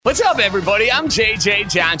What's up, everybody? I'm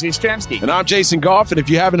JJ John Jastrzemski. And I'm Jason Goff, and if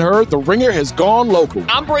you haven't heard, The Ringer has gone local.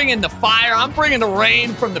 I'm bringing the fire, I'm bringing the rain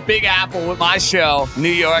from the Big Apple with my show, New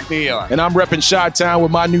York, New York. And I'm repping Chi-Town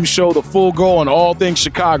with my new show, The Full Go, on all things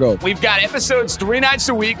Chicago. We've got episodes 3 nights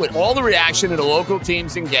a week with all the reaction to the local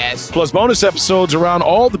teams and guests. Plus bonus episodes around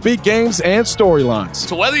all the big games and storylines.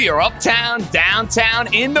 So whether you're uptown,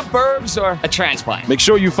 downtown, in the burbs, or a transplant, make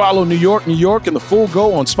sure you follow New York, New York, and The Full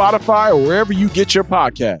Go on Spotify or wherever you get your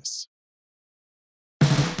podcasts.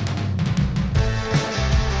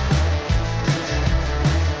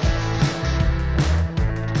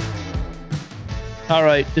 All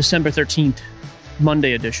right, December 13th,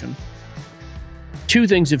 Monday edition. 2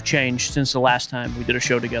 things have changed since the last time we did a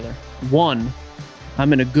show together. 1,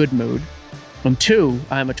 I'm in a good mood. And 2,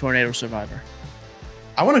 I'm a tornado survivor.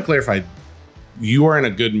 I want to clarify, you are in a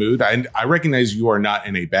good mood. I recognize you are not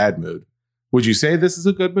in a bad mood. Would you say this is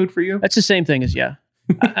a good mood for you? That's the same thing as, yeah.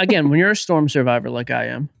 Again, when you're a storm survivor like I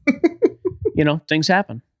am, things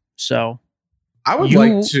happen. So I would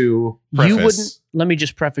like to preface. You wouldn't, let me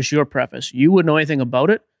just preface your preface. You wouldn't know anything about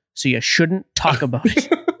it, so you shouldn't talk about it.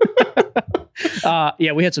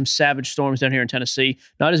 We had some savage storms down here in Tennessee.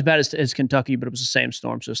 Not as bad as Kentucky, but it was the same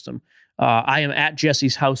storm system. I am at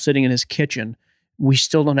Jesse's house sitting in his kitchen. We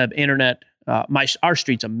still don't have internet. Our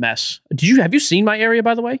street's a mess. Have you seen my area,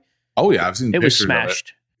 by the way? Oh, yeah. I've seen it. Pictures Was smashed.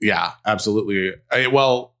 Of it. Yeah, absolutely.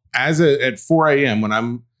 At 4 a.m. when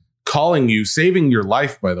I'm calling you, saving your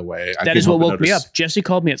life, by the way. That is what woke me up. Jesse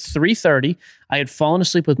called me at 3:30. I had fallen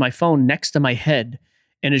asleep with my phone next to my head,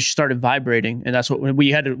 and it just started vibrating. And that's what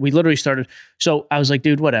we literally started. So I was like,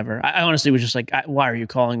 dude, whatever. I honestly was just like, why are you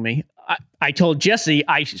calling me? I told Jesse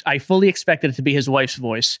I fully expected it to be his wife's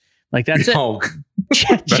voice. Like, that's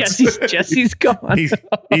it. Jesse's gone.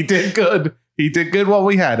 He did good. He did good while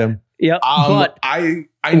we had him. Yep. But I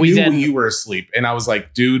knew when you were asleep, and I was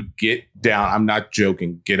like, dude, get down. I'm not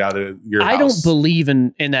joking. Get out of your house. I don't believe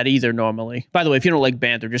in that either normally. By the way, if you don't like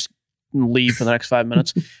banter, just leave for the next 5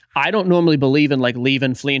 minutes. I don't normally believe in like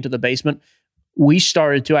leaving, fleeing to the basement. We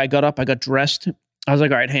started to. I got up, I got dressed. I was like,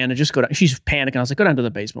 all right, Hannah, just go down. She's panicking. I was like, go down to the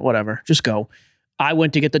basement, whatever. Just go. I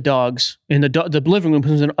went to get the dogs, and the living room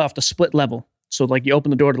was off the split level. So like you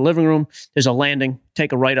open the door to the living room, there's a landing,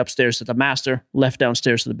 take a right upstairs to the master, left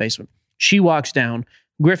downstairs to the basement. She walks down.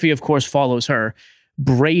 Griffey, of course, follows her.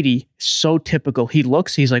 Brady, so typical. He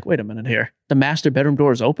looks, he's like, wait a minute here. The master bedroom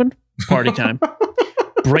door is open? Party time.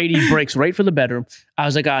 Brady breaks right for the bedroom. I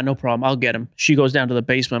was like, no problem. I'll get him. She goes down to the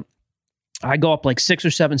basement. I go up like 6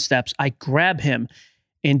 or 7 steps. I grab him.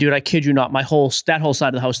 And dude, I kid you not, that whole side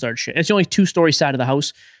of the house started shit. It's the only 2-story side of the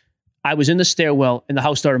house. I was in the stairwell and the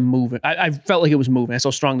house started moving. I felt like it was moving. That's how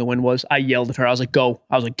strong the wind was. I yelled at her. I was like, go.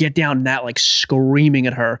 I was like, get down that, like screaming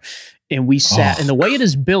at her. And we sat. And the way it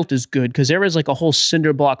is built is good because there is like a whole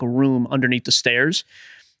cinder block room underneath the stairs.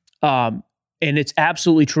 And it's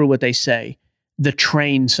absolutely true what they say. The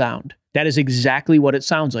train sound. That is exactly what it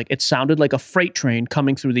sounds like. It sounded like a freight train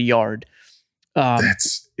coming through the yard.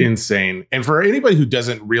 That's insane. And for anybody who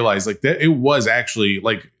doesn't realize, like, that, it was actually,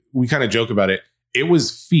 like, we kind of joke about it. It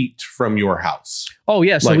was feet from your house. Oh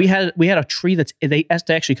yeah, so we had a tree they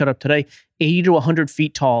actually cut up today, 80 to 100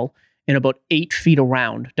 feet tall and about 8 feet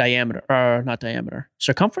around diameter, not diameter,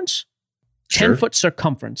 circumference, 10-foot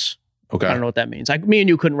circumference. Okay, I don't know what that means. Me and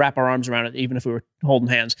you couldn't wrap our arms around it, even if we were holding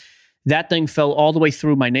hands. That thing fell all the way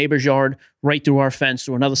through my neighbor's yard, right through our fence,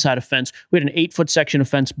 through another side of fence. We had an 8-foot section of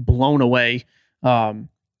fence blown away.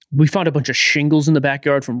 We found a bunch of shingles in the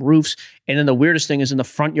backyard from roofs. And then the weirdest thing is in the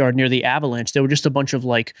front yard near the avalanche, there were just a bunch of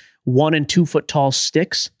like 1 and 2 foot tall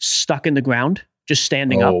sticks stuck in the ground, just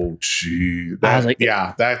standing up. Oh, gee.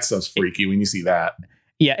 That's so freaky when you see that.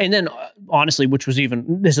 Yeah. And then honestly,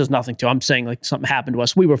 this is nothing to, I'm saying like something happened to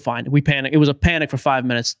us. We were fine. We panicked. It was a panic for 5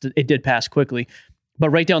 minutes. It did pass quickly. But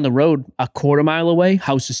right down the road, a quarter mile away,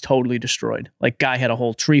 house is totally destroyed. Like guy had a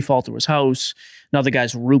whole tree fall through his house. Another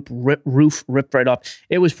guy's roof ripped right off.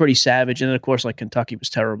 It was pretty savage. And then of course, like Kentucky was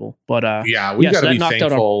terrible. But we got to be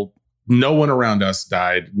thankful. No one around us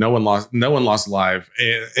died. No one lost life.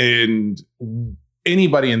 And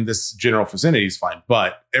anybody in this general vicinity is fine.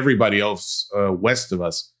 But everybody else west of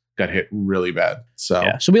us got hit really bad. So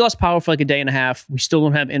we lost power for like a day and a half. We still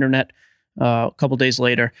don't have internet. A couple days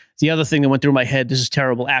later, the other thing that went through my head, this is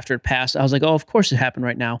terrible, after it passed, I was like, oh, of course it happened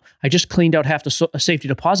right now. I just cleaned out half the safety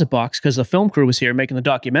deposit box because the film crew was here making the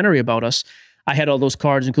documentary about us. I had all those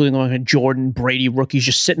cards, including like Jordan, Brady, rookies,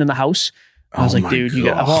 just sitting in the house. I was like, dude, you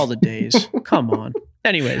got of all the days. Come on.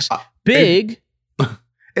 Anyways, big.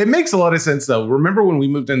 It makes a lot of sense, though. Remember when we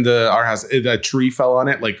moved into our house, a tree fell on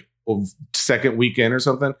it, like second weekend or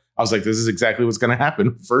something? I was like, this is exactly what's going to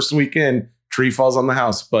happen. First weekend, tree falls on the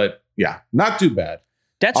house. But yeah, not too bad.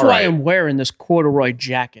 That's All why right. I'm wearing this corduroy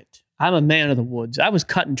jacket. I'm a man of the woods. I was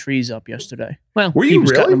cutting trees up yesterday. Well, Were he you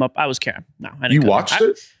was cutting really? them up. I was carrying. No, I didn't. You cut them. watched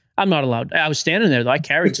it? I'm not allowed. I was standing there though. I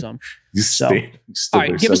carried some. You So, stayed all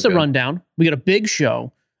right, give us the rundown. We got a big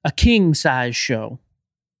show, a king size show.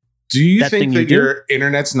 Do you That think thing that you do? your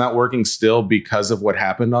internet's not working still because of what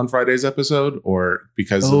happened on Friday's episode, or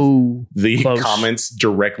because of the close. comments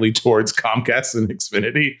directly towards Comcast and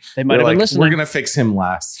Xfinity? They might They're have been like, listening. we're going to fix him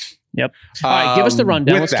last. Yep. All right, give us the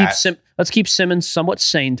rundown. with Let's keep Simmons somewhat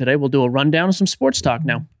sane today. We'll do a rundown of some sports talk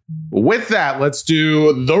now. With that, let's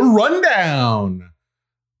do the rundown.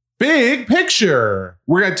 Big picture.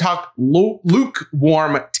 We're going to talk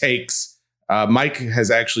lukewarm takes. Mike has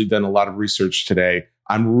actually done a lot of research today.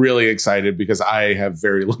 I'm really excited because I have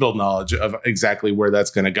very little knowledge of exactly where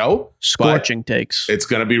that's going to go. Scorching takes. It's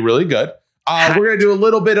going to be really good. We're going to do a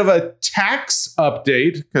little bit of a tax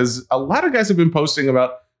update because a lot of guys have been posting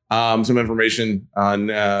about some information on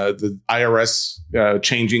the IRS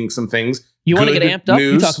changing some things. You want to Good get amped up?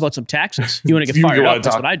 You news. talk about some taxes. You want to get You fired wanna up?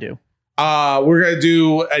 That's talk. what I do. We're going to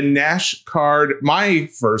do a Nash card. My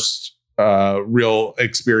first real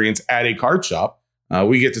experience at a card shop.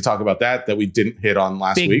 We get to talk about that we didn't hit on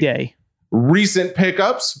last Big week. day. Recent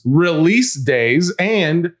pickups, release days,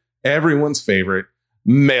 and everyone's favorite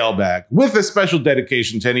mailbag with a special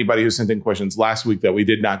dedication to anybody who sent in questions last week that we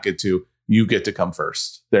did not get to. You get to come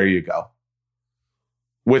first. There you go.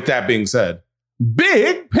 With that being said,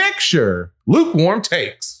 big picture, lukewarm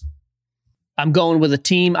takes. I'm going with a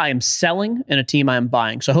team I am selling and a team I am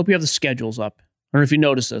buying. So I hope you have the schedules up. I don't know if you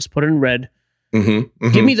noticed this. Put it in red.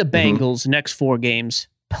 Give me the Bengals next 4 games,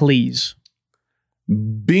 please.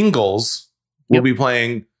 Bengals will be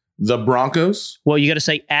playing the Broncos. Well, you got to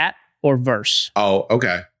say at or verse. Oh,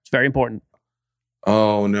 okay. It's very important.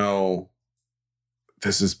 Oh, no.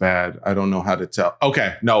 This is bad. I don't know how to tell.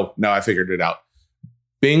 Okay. No, I figured it out.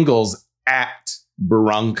 Bengals at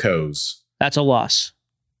Broncos. That's a loss.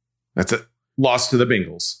 That's a loss to the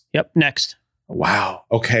Bengals. Yep. Next. Wow.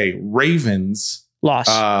 Okay. Ravens.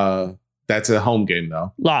 Loss. That's a home game,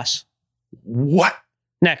 though. Loss. What?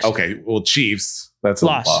 Next. Okay. Well, Chiefs. That's a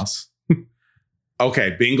Loss. loss.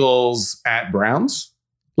 Okay. Bengals at Browns.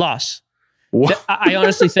 Loss. What? I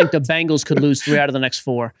honestly think the Bengals could lose 3 out of the next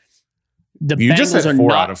 4. The You just Bengals said are 4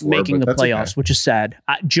 not out of 4, making the but that's playoffs, okay. which is sad.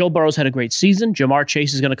 Joe Burrow's had a great season. Jamar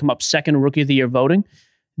Chase is going to come up second in Rookie of the Year voting.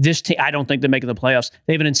 This team, I don't think they're making the playoffs.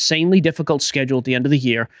 They have an insanely difficult schedule at the end of the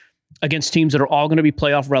year against teams that are all going to be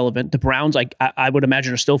playoff relevant. The Browns, I would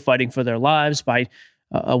imagine, are still fighting for their lives. By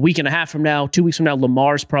a week and a half from now, 2 weeks from now,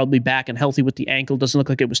 Lamar's probably back and healthy with the ankle. Doesn't look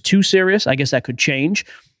like it was too serious. I guess that could change.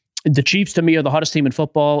 The Chiefs, to me, are the hottest team in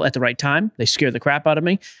football at the right time. They scare the crap out of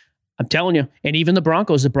me. I'm telling you. And even the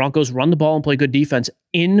Broncos run the ball and play good defense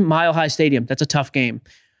in Mile High Stadium. That's a tough game.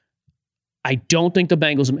 I don't think the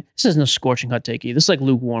Bengals, this isn't a scorching hot take either. This is like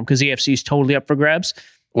lukewarm because the AFC is totally up for grabs.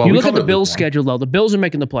 Well, you we look at call the it Bills' lukewarm. schedule, though. The Bills are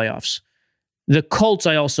making the playoffs. The Colts,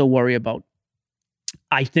 I also worry about.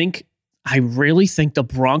 I really think the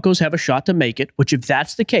Broncos have a shot to make it, which if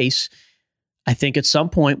that's the case, I think at some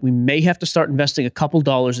point we may have to start investing a couple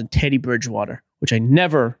dollars in Teddy Bridgewater, which I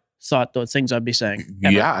never thought the things I'd be saying.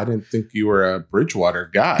 Ever. Yeah, I didn't think you were a Bridgewater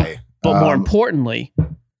guy. But more importantly,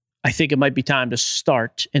 I think it might be time to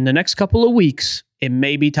start in the next couple of weeks. It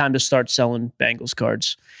may be time to start selling Bengals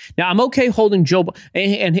cards. Now, I'm okay holding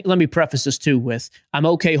and let me preface this too with, I'm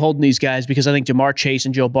okay holding these guys because I think Jamar Chase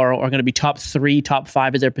and Joe Burrow are going to be top 3, top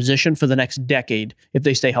 5 of their position for the next decade if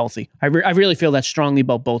they stay healthy. I really feel that strongly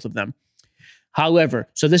about both of them. However,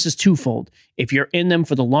 so this is twofold. If you're in them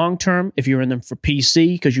for the long term, if you're in them for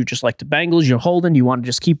PC because you just like the Bengals, you're holding, you want to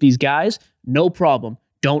just keep these guys, no problem.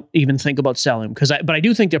 Don't even think about selling them. But I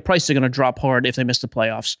do think their prices are going to drop hard if they miss the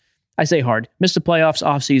playoffs. I say hard. Miss the playoffs,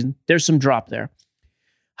 offseason, there's some drop there.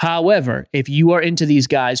 However, if you are into these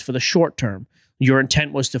guys for the short term, your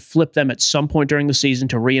intent was to flip them at some point during the season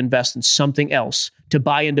to reinvest in something else, to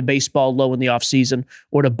buy into baseball low in the offseason,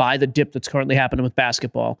 or to buy the dip that's currently happening with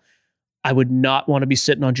basketball, I would not want to be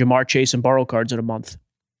sitting on Jamar Chase and Burrow cards in a month.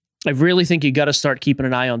 I really think you got to start keeping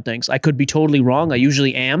an eye on things. I could be totally wrong. I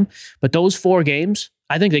usually am. But those 4 games,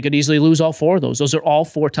 I think they could easily lose all 4 of those. Those are all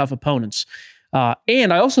 4 tough opponents.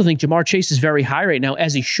 And I also think Jamar Chase is very high right now,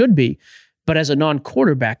 as he should be. But as a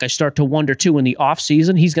non-quarterback, I start to wonder, too, in the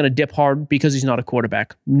offseason, he's going to dip hard because he's not a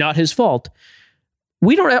quarterback. Not his fault.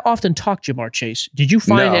 We don't often talk Jamar Chase. Did you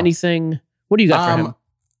find anything? What do you got for him?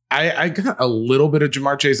 I got a little bit of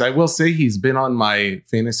Jamar Chase. I will say he's been on my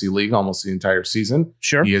fantasy league almost the entire season.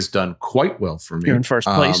 Sure. He has done quite well for me. You're in first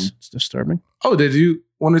place. It's disturbing. Oh, did you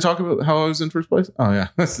want to talk about how I was in first place? Oh, yeah.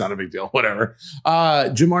 That's not a big deal. Whatever.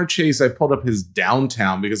 Jamar Chase, I pulled up his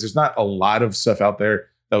downtown because there's not a lot of stuff out there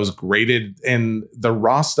that was graded. And the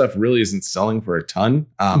raw stuff really isn't selling for a ton.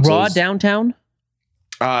 Downtown?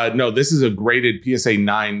 No, this is a graded PSA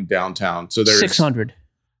 9 downtown. So there's 600.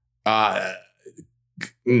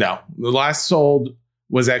 No, the last sold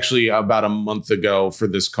was actually about a month ago for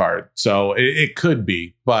this card. So it could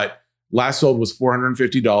be, but last sold was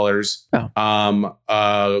 $450. Oh.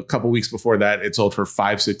 A couple weeks before that, it sold for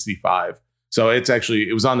 $565. So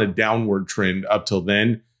it was on a downward trend up till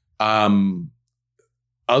then.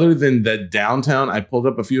 Other than the downtown, I pulled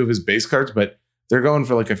up a few of his base cards, but they're going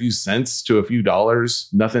for like a few cents to a few dollars.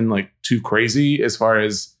 Nothing like too crazy as far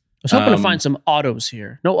as. I was hoping to find some autos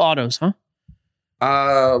here. No autos, huh?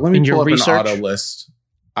 Let me pull up an auto list.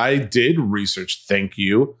 I did research. Thank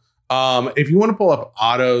you. If you want to pull up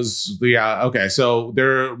autos, yeah. Okay. So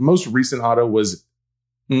their most recent auto was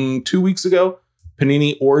 2 weeks ago,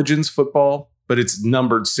 Panini Origins football, but it's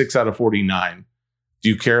numbered 6/49. Do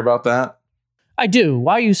you care about that? I do.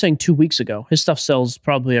 Why are you saying 2 weeks ago? His stuff sells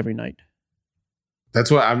probably every night.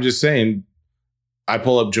 That's what I'm just saying. I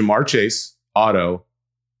pull up Jamar Chase auto.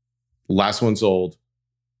 Last one sold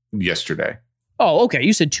yesterday. Oh, okay.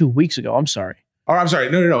 You said 2 weeks ago. I'm sorry. Oh, I'm sorry.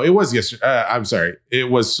 No. It was yesterday. I'm sorry. It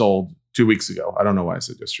was sold 2 weeks ago. I don't know why I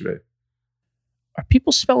said yesterday. Are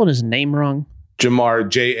people spelling his name wrong? Jamar,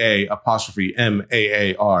 JA_MAAR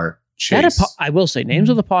Chase. I will say, names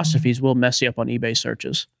with apostrophes will mess you up on eBay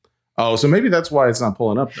searches. Oh, so maybe that's why it's not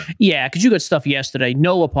pulling up then. Yeah, because you got stuff yesterday,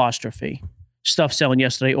 no apostrophe. Stuff selling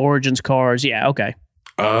yesterday, Origins cars. Yeah, okay.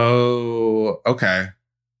 Oh, okay.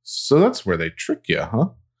 So that's where they trick you, huh?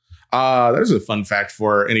 There's a fun fact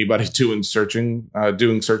for anybody doing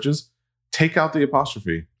searches. Take out the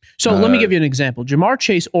apostrophe. So let me give you an example. Jamar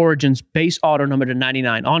Chase Origins base auto number to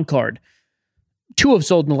 99 on card. 2 have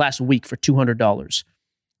sold in the last week for $200.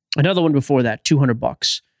 Another one before that,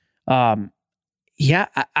 $200. Yeah,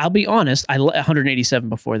 I'll be honest. 187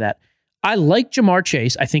 before that. I like Jamar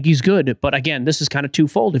Chase. I think he's good. But again, this is kind of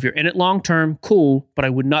twofold. If you're in it long term, cool. But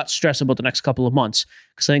I would not stress about the next couple of months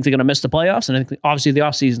because I think they're going to miss the playoffs. And I think obviously the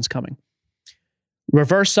offseason's coming.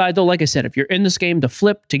 Reverse side, though, like I said, if you're in this game to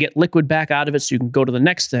flip, to get liquid back out of it so you can go to the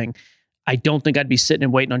next thing, I don't think I'd be sitting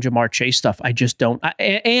and waiting on Jamar Chase stuff. I just don't.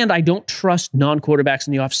 And I don't trust non-quarterbacks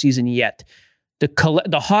in the offseason yet.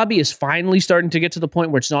 The hobby is finally starting to get to the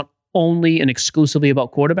point where it's not only and exclusively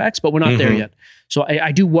about quarterbacks, but we're not there yet. So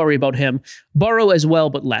I do worry about him. Burrow as well,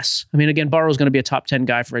 but less. I mean, again, Burrow's going to be a top 10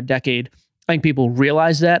 guy for a decade. I think people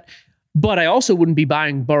realize that. But I also wouldn't be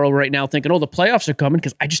buying Burrow right now thinking, oh, the playoffs are coming,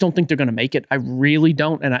 because I just don't think they're going to make it. I really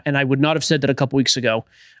don't. And I would not have said that a couple weeks ago.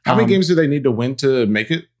 How many games do they need to win to make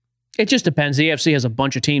it? It just depends. The AFC has a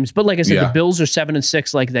bunch of teams. But like I said, the Bills are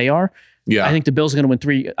 7-6 like they are. Yeah. I think the Bills are going to win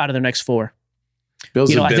 3 out of their next 4.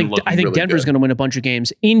 Bills I think really Denver's going to win a bunch of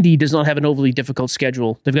games. Indy does not have an overly difficult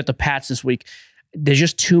schedule. They've got the Pats this week. There's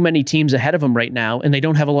just too many teams ahead of them right now, and they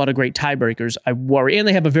don't have a lot of great tiebreakers. I worry. And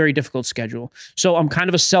they have a very difficult schedule. So I'm kind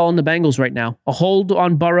of a sell on the Bengals right now. A hold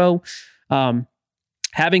on Burrow.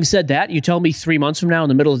 Having said that, you tell me 3 months from now in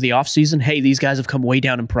the middle of the offseason, hey, these guys have come way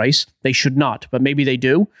down in price. They should not, but maybe they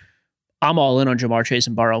do. I'm all in on Jamar Chase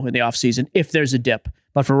and Burrow in the offseason if there's a dip.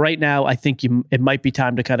 But for right now, I think it might be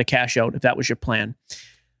time to kind of cash out if that was your plan.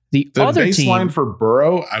 The other baseline team for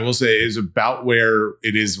Burrow, I will say, is about where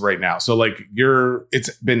it is right now. So like it's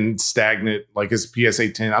been stagnant. Like his PSA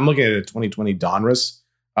 10, I'm looking at a 2020 Donruss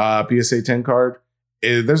PSA 10 card.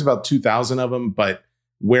 There's about 2,000 of them, but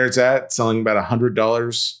where it's at, selling about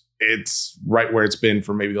 $100, it's right where it's been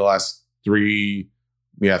for maybe the last 3-4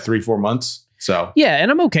 months. So yeah,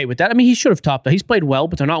 and I'm okay with that. I mean, he should have topped that. He's played well,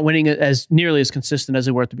 but they're not winning as nearly as consistent as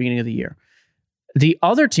they were at the beginning of the year. The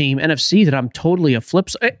other team, NFC, that I'm totally a flip.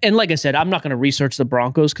 And like I said, I'm not going to research the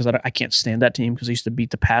Broncos because I can't stand that team because they used to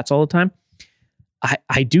beat the Pats all the time.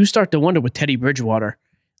 I do start to wonder with Teddy Bridgewater,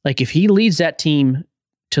 like if he leads that team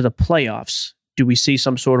to the playoffs, do we see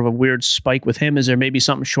some sort of a weird spike with him? Is there maybe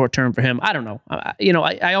something short term for him? I don't know.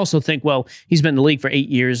 I also think, well, he's been in the league for 8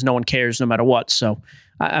 years. No one cares no matter what. So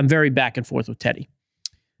I'm very back and forth with Teddy.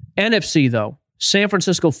 NFC, though, San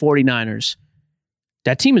Francisco 49ers.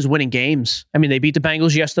 That team is winning games. I mean, they beat the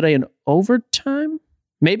Bengals yesterday in overtime,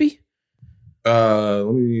 maybe? Let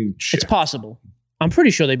me check. It's possible. I'm pretty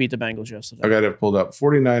sure they beat the Bengals yesterday. I got it pulled up.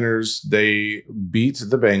 49ers, they beat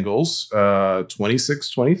the Bengals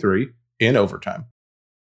 26-23 in overtime.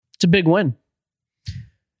 It's a big win.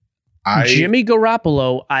 Jimmy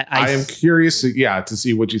Garoppolo, I am curious to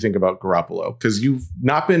see what you think about Garoppolo, because you've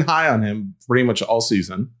not been high on him pretty much all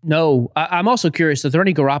season. No, I'm also curious. Are there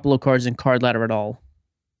any Garoppolo cards in Card Ladder at all?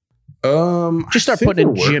 Just start putting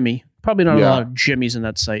in Jimmy. Probably not a lot of Jimmys in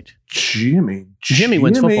that site. Jimmy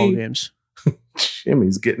wins football games.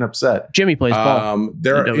 Jimmy's getting upset. Jimmy plays ball.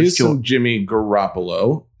 There is some Jimmy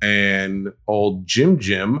Garoppolo and old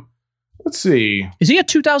Jim. Let's see. Is he a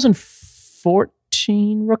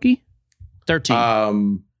 2014 rookie?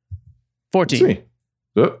 13. 14.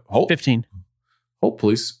 Hold. 15. Hold,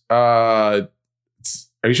 please. Are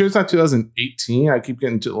you sure it's not 2018? I keep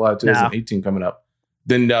getting to a lot of 2018 coming up.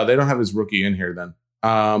 Then no, they don't have his rookie in here then.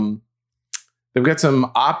 They've got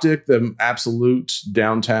some Optic, the Absolute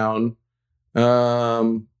Downtown.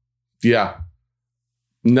 Not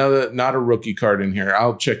a rookie card in here.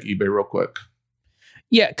 I'll check eBay real quick.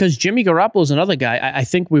 Yeah, because Jimmy Garoppolo is another guy. I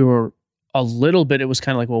think we were a little bit, it was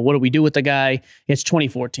kind of like, well, what do we do with the guy? It's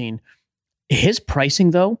 2014. His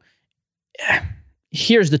pricing, though,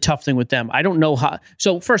 here's the tough thing with them. I don't know how.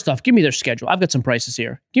 So first off, give me their schedule. I've got some prices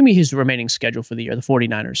here. Give me his remaining schedule for the year, the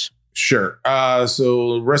 49ers. Sure.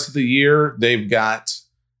 So the rest of the year, they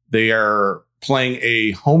are playing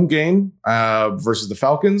a home game versus the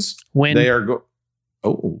Falcons. When they are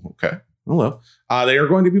okay. Hello. They are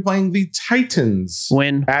going to be playing the Titans.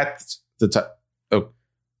 When at the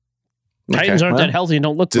Titans aren't that healthy and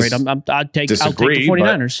don't look great. I'll take the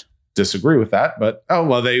 49ers. Disagree with that, but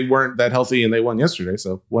they weren't that healthy and they won yesterday,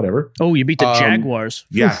 so whatever. Oh, you beat the Jaguars.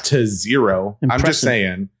 Yeah, to 0. Impressive. I'm just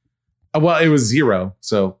saying. Well, it was 0,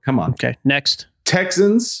 so come on. Okay, next.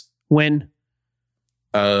 Texans win.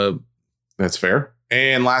 That's fair.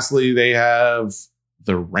 And lastly, they have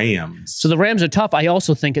the Rams. So the Rams are tough. I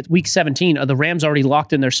also think at week 17, are the Rams already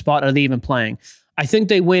locked in their spot? Are they even playing? I think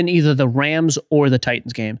they win either the Rams or the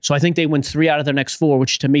Titans game. So I think they win 3 out of their next 4,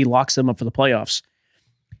 which to me locks them up for the playoffs.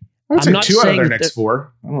 I would say 2 out of their next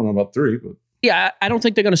 4. I don't know about 3, but yeah, I don't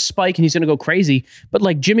think they're going to spike and he's going to go crazy. But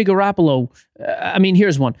like Jimmy Garoppolo,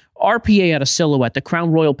 here's one. RPA at a Silhouette, the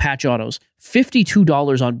Crown Royal patch autos,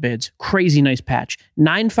 $52 on bids. Crazy nice patch.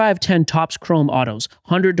 9/5/10 Topps Chrome autos,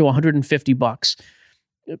 $100 to $150.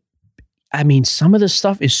 Some of this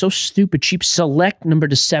stuff is so stupid cheap. Select number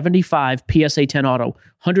to 75 PSA 10 auto,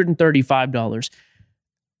 $135.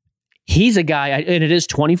 He's a guy, and it is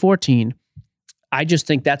 2014. I just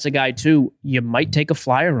think that's a guy too you might take a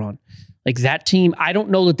flyer on. Like that team, I don't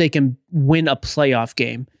know that they can win a playoff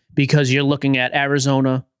game because you're looking at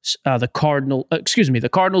Arizona, the Cardinals,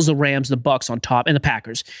 the Rams, the Bucks on top, and the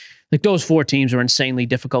Packers. Like those 4 teams are insanely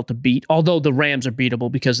difficult to beat, although the Rams are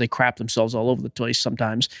beatable because they crap themselves all over the place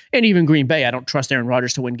sometimes. And even Green Bay, I don't trust Aaron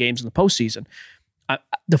Rodgers to win games in the postseason.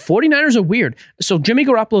 The 49ers are weird. So Jimmy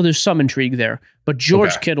Garoppolo, there's some intrigue there, but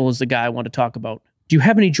George Kittle is the guy I want to talk about. Do you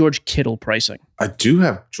have any George Kittle pricing? I do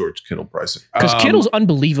have George Kittle pricing. Because Kittle's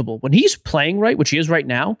unbelievable. When he's playing right, which he is right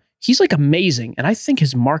now, he's like amazing. And I think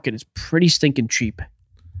his market is pretty stinking cheap.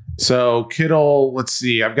 So Kittle, let's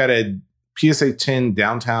see. I've got a PSA 10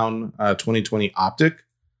 Downtown 2020 Optic.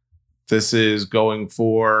 This is going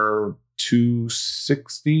for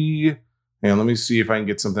 $260. And let me see if I can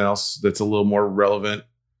get something else that's a little more relevant.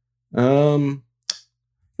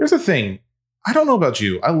 Here's the thing. I don't know about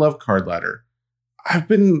you. I love Card Ladder. I've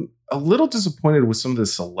been a little disappointed with some of the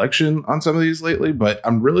selection on some of these lately, but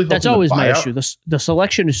I'm really hoping that's always my issue. The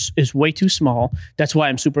selection is way too small. That's why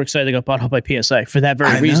I'm super excited to get bought up by PSA for that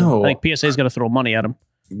very reason. I think PSA's got to throw money at him.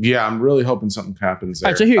 Yeah, I'm really hoping something happens there.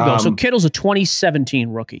 All right, so here you go. So Kittle's a 2017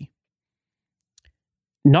 rookie.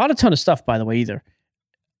 Not a ton of stuff, by the way, either.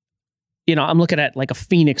 I'm looking at like a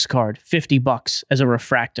Phoenix card, $50 as a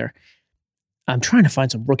refractor. I'm trying to find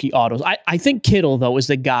some rookie autos. I think Kittle, though, is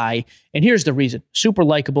the guy, and here's the reason. Super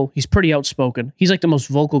likable. He's pretty outspoken. He's like the most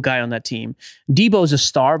vocal guy on that team. Debo's a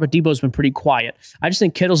star, but Debo's been pretty quiet. I just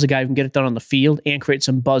think Kittle's the guy who can get it done on the field and create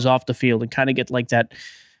some buzz off the field and kind of get like that,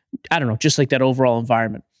 I don't know, just like that overall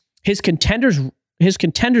environment. His contenders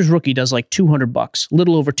rookie does like $200,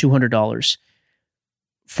 little over $200.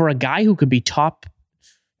 For a guy who could be top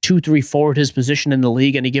 2, 3, 4 at his position in the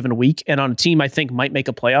league any given week, and on a team I think might make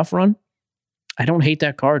a playoff run, I don't hate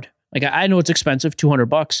that card. Like I know it's expensive,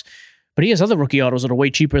 $200, but he has other rookie autos that are way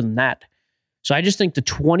cheaper than that. So I just think the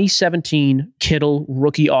 2017 Kittle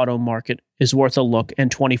rookie auto market is worth a look, and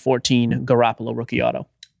 2014 Garoppolo rookie auto.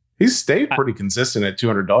 He's stayed pretty consistent at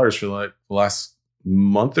 $200 for like the last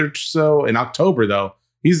month or so. In October, though,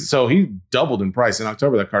 he doubled in price. In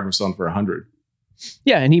October, that card was selling for $100.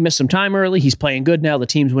 Yeah, and he missed some time early. He's playing good now. The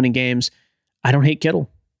team's winning games. I don't hate Kittle.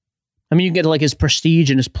 You can get like his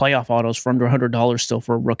prestige and his playoff autos for under $100 still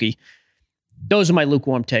for a rookie. Those are my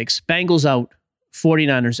lukewarm takes. Bengals out,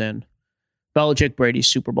 49ers in. Belichick, Brady's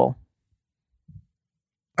Super Bowl.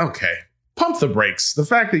 Okay. Pump the brakes. The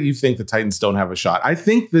fact that you think the Titans don't have a shot. I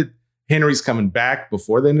think that Henry's coming back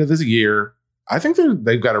before the end of this year. I think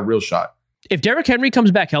they've got a real shot. If Derrick Henry comes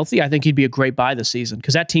back healthy, I think he'd be a great buy this season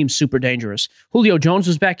because that team's super dangerous. Julio Jones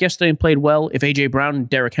was back yesterday and played well. If A.J. Brown and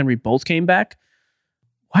Derrick Henry both came back,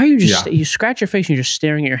 why are you just you scratch your face and you're just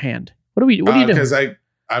staring at your hand? What are you doing? Because I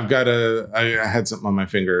had something on my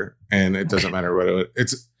finger and it doesn't matter what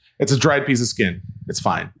it's a dried piece of skin. It's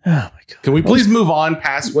fine. Oh my God. Can we please move on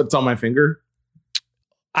past what's on my finger?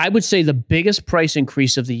 I would say the biggest price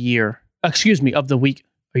increase of the week.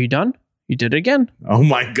 Are you done? You did it again. Oh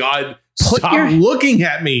my God. Stop looking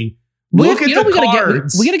at me. Look at the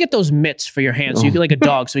cards. We got to get those mitts for your hands so you feel like a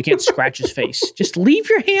dog so he can't scratch his face. Just leave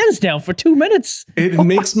your hands down for 2 minutes. It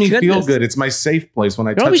makes me feel good. It's my safe place. When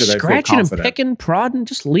I touch it, I feel scratching confident. And picking, prodding.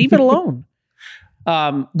 Just leave it alone.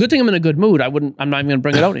 Good thing I'm in a good mood. I'm not even going to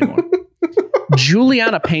bring it out anymore.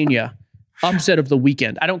 Juliana Pena, upset of the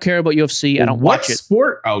weekend. I don't care about UFC. I don't watch it. What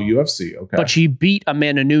sport? Oh, UFC. Okay. But she beat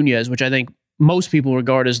Amanda Nunes, which I think most people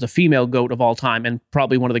regard as the female GOAT of all time and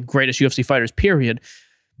probably one of the greatest UFC fighters, period.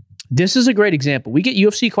 This is a great example. We get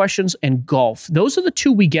UFC questions and golf. Those are the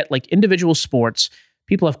two we get, like individual sports.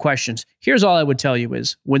 People have questions. Here's all I would tell you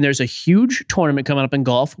is when there's a huge tournament coming up in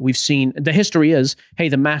golf, we've seen the history is, hey,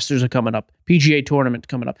 the Masters are coming up, PGA tournament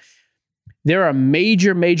coming up. There are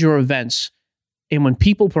major, major events. And when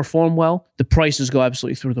people perform well, the prices go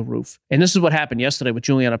absolutely through the roof. And this is what happened yesterday with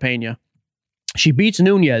Juliana Pena. She beats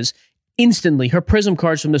Nunes instantly. Her Prism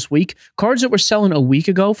cards from this week, cards that were selling a week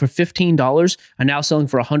ago for $15 are now selling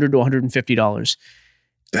for $100 to $150.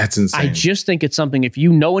 That's insane. I just think it's something, if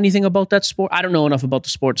you know anything about that sport, I don't know enough about the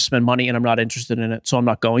sport to spend money and I'm not interested in it, so I'm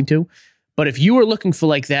not going to. But if you were looking for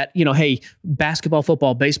like that, hey, basketball,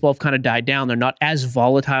 football, baseball have kind of died down. They're not as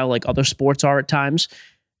volatile like other sports are at times.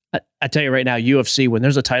 I tell you right now, UFC, when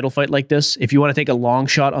there's a title fight like this, if you want to take a long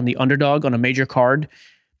shot on the underdog on a major card,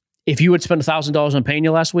 if you would spend $1,000 on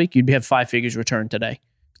Pena last week, you'd have 5 figures returned today.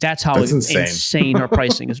 That's how insane her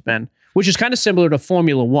pricing has been, which is kind of similar to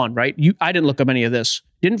Formula One, right? I didn't look up any of this.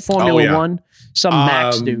 Didn't Formula One, some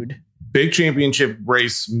Max dude. Big championship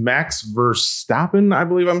race, Max Verstappen, I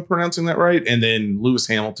believe I'm pronouncing that right. And then Lewis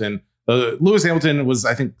Hamilton. Lewis Hamilton was,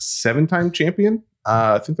 I think, 7-time champion.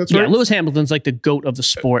 I think that's right. Yeah, Lewis Hamilton's like the GOAT of the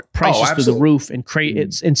sport. Prices through the roof and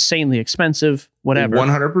it's insanely expensive, whatever.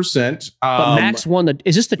 100%. But Max won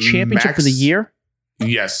is this the championship for the year?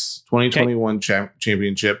 Yes, 2021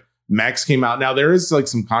 championship. Max came out. Now there is like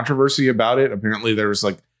some controversy about it. Apparently there was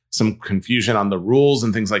like some confusion on the rules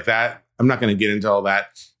and things like that. I'm not going to get into all that.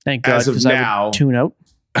 Thank God, because I would tune out.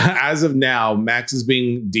 As of now, Max is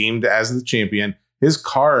being deemed as the champion. His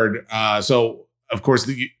card. So of course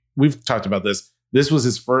we've talked about this. This was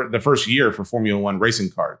the first year for Formula One racing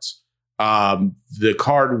cards. The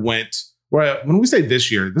card went, well, when we say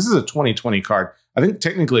this year, this is a 2020 card. I think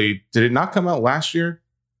technically, did it not come out last year?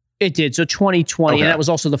 It did. So 2020, and that was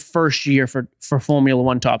also the first year for Formula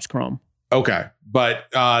One Topps Chrome. Okay. But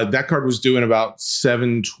that card was doing about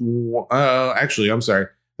actually, I'm sorry.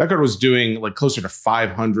 That card was doing like closer to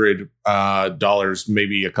 $500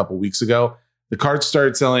 maybe a couple weeks ago. The card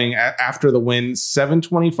started selling after the win,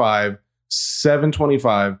 $725,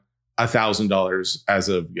 $1,000 as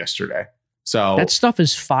of yesterday. So that stuff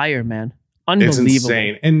is fire, man. Unbelievable. It's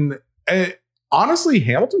insane. And honestly,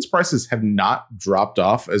 Hamilton's prices have not dropped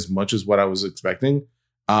off as much as what I was expecting.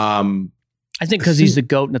 I think because he's the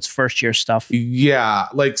GOAT and it's first year stuff. Yeah.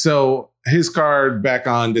 Like, so his card back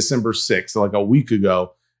on December 6th, like a week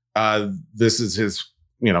ago, this is his,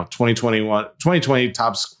 2020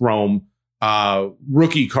 Topps Chrome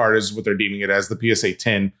rookie card is what they're deeming it as, the PSA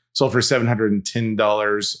 10. Sold for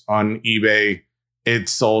 $710 on eBay. It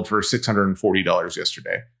sold for $640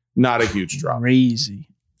 yesterday. Not a huge drop. Crazy.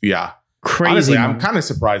 Yeah. Crazy. Honestly, I'm kind of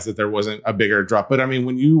surprised that there wasn't a bigger drop. But I mean,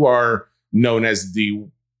 when you are known as the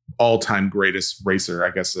all-time greatest racer, I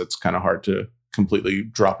guess it's kind of hard to completely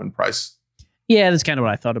drop in price. Yeah, that's kind of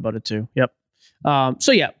what I thought about it too. Yep.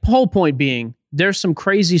 So yeah, whole point being, there's some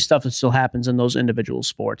crazy stuff that still happens in those individual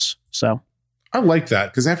sports. So I like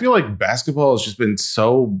that because I feel like basketball has just been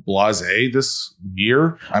so blasé this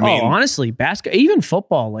year. I mean, honestly, even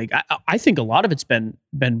football, like I think a lot of it's been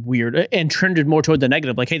weird and trended more toward the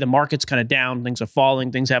negative. Like, hey, the market's kind of down, things are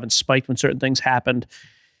falling, things haven't spiked when certain things happened.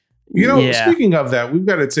 Speaking of that, we've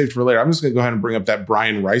got it saved for later. I'm just going to go ahead and bring up that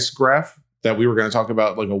Brian Rice graph that we were going to talk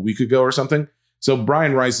about like a week ago or something. So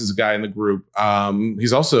Brian Rice is a guy in the group.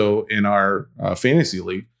 He's also in our fantasy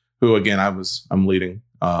league, who again I'm leading.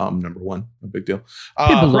 Number one, a big deal.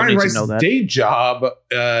 Brian Rice's day job,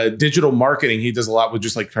 digital marketing. He does a lot with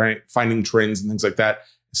just like finding trends and things like that.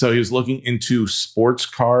 So he was looking into sports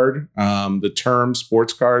card, the term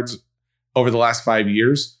sports cards over the last 5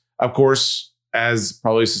 years. Of course, as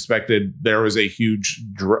probably suspected, there was a huge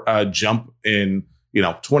jump in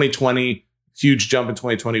 2020, huge jump in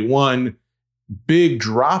 2021, big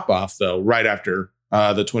drop off though right after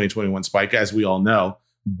the 2021 spike, as we all know.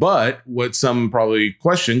 But what some probably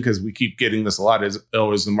question, because we keep getting this a lot, is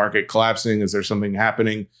the market collapsing? Is there something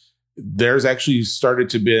happening? There's actually started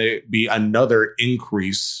to be another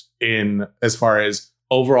increase in as far as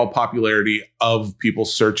overall popularity of people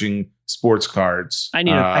searching sports cards I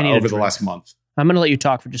need over the last month. I'm going to let you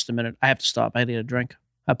talk for just a minute. I have to stop. I need a drink.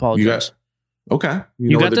 I apologize. Okay.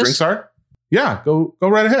 You know where the drinks are? Yeah, go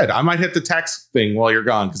right ahead. I might hit the tax thing while you're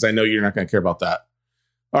gone because I know you're not going to care about that.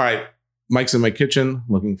 All right. Mike's in my kitchen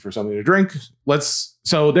looking for something to drink.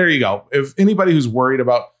 So there you go. If anybody who's worried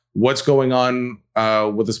about what's going on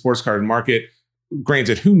with the sports card market,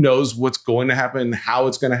 granted, who knows what's going to happen, how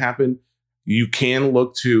it's going to happen. You can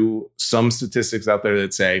look to some statistics out there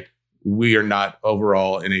that say we are not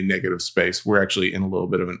overall in a negative space. We're actually in a little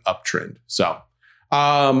bit of an uptrend. So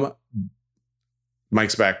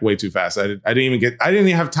Mike's back way too fast. I didn't even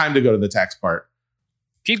have time to go to the tax part.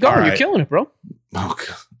 Keep going. Right. You're killing it, bro.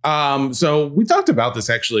 Okay. So we talked about this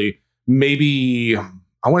actually, maybe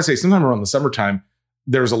I want to say sometime around the summertime.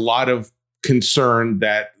 There's a lot of concern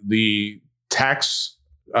that the tax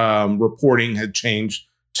reporting had changed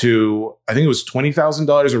to, I think it was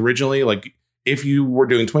 $20,000 originally. Like if you were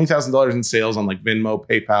doing $20,000 in sales on like Venmo,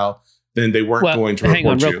 PayPal, then they weren't going to report you.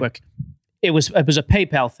 Hang on real quick. It was a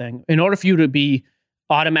PayPal thing. In order for you to be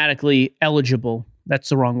automatically eligible, that's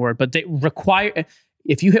the wrong word, but they require,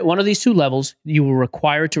 if you hit one of these two levels, you were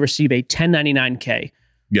required to receive a 1099K.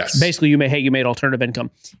 Yes. Basically, you made alternative income.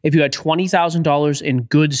 If you had $20,000 in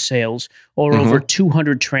goods sales or over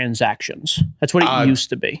 200 transactions, that's what it used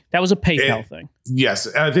to be. That was a PayPal thing. Yes,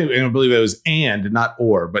 I believe it was not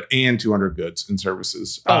or, but 200 goods and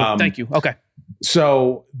services. Oh, thank you. Okay.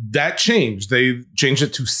 So that changed. They changed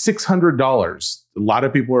it to $600. A lot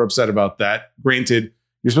of people are upset about that. Granted,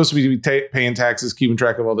 you're supposed to be paying taxes, keeping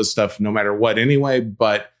track of all this stuff, no matter what, anyway.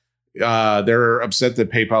 But they're upset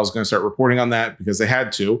that PayPal is going to start reporting on that because they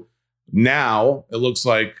had to. Now it looks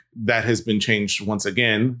like that has been changed once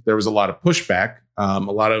again. There was a lot of pushback. A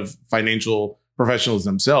lot of financial professionals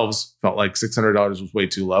themselves felt like $600 was way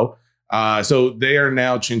too low. So they are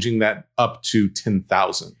now changing that up to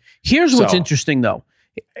 $10,000. Here's what's interesting, though.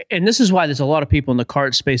 And this is why there's a lot of people in the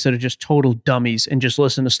card space that are just total dummies and just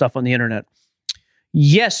listen to stuff on the internet.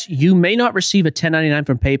 Yes, you may not receive a 1099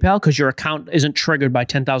 from PayPal because your account isn't triggered by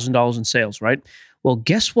 $10,000 in sales, right? Well,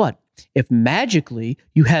 guess what? If magically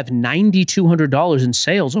you have $9,200 in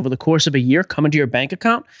sales over the course of a year coming to your bank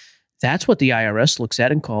account, that's what the IRS looks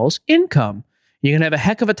at and calls income. You're going to have a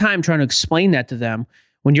heck of a time trying to explain that to them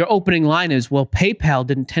when your opening line is, well, PayPal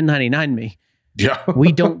didn't 1099 me. Yeah.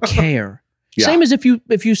 We don't care. Yeah. Same as if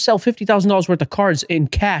you sell $50,000 worth of cards in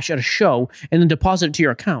cash at a show and then deposit it to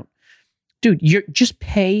your account. Dude, just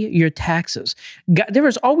pay your taxes. There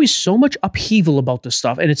is always so much upheaval about this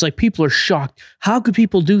stuff. And it's like people are shocked. How could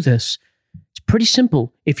people do this? It's pretty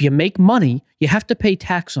simple. If you make money, you have to pay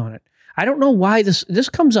tax on it. I don't know why this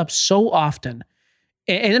comes up so often.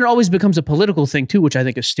 And it always becomes a political thing too, which I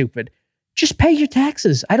think is stupid. Just pay your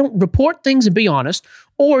taxes. I don't report things and be honest,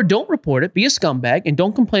 or don't report it, be a scumbag, and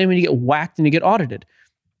don't complain when you get whacked and you get audited.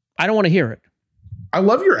 I don't want to hear it. I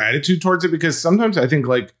love your attitude towards it because sometimes I think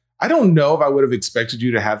like, I don't know if I would have expected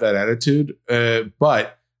you to have that attitude,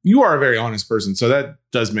 but you are a very honest person. So that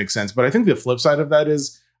does make sense. But I think the flip side of that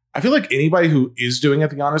is I feel like anybody who is doing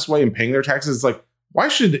it the honest way and paying their taxes, it's like, why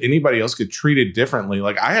should anybody else get treated differently?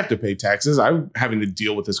 Like I have to pay taxes. I'm having to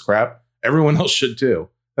deal with this crap. Everyone else should too.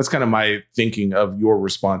 That's kind of my thinking of your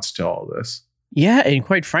response to all this. Yeah, and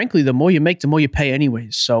quite frankly, the more you make, the more you pay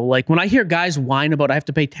anyways. So like when I hear guys whine about I have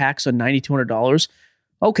to pay tax on $9,200,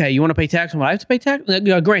 okay, you want to pay tax on what I have to pay tax?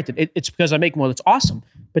 Granted, it's because I make more. That's awesome.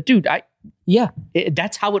 But dude,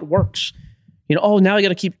 that's how it works. Now I got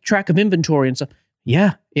to keep track of inventory and stuff.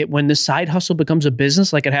 Yeah, when this side hustle becomes a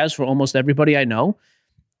business like it has for almost everybody I know,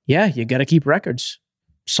 yeah, you got to keep records.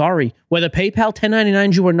 Sorry. Whether PayPal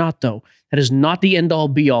 1099s you or not, though, that is not the end-all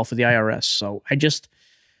be-all for the IRS. So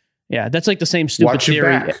that's like the same stupid Watch your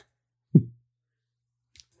theory. back.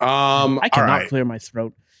 I cannot clear my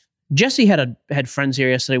throat. Jesse had friends here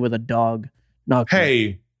yesterday with a dog.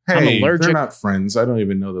 Hey, I'm allergic. They're not friends. I don't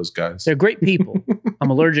even know those guys. They're great people.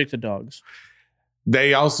 I'm allergic to dogs.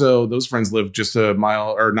 Those friends live just a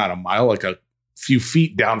mile, or not a mile, like a few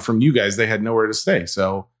feet down from you guys. They had nowhere to stay.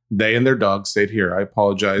 So they and their dog stayed here. I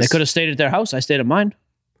apologize. They could have stayed at their house. I stayed at mine.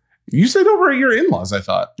 You stayed over at your in-laws, I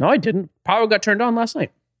thought. No, I didn't. Power got turned on last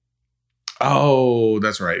night. Oh,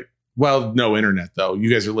 that's right. Well, no internet though. You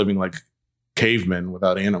guys are living like cavemen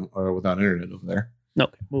without internet over there.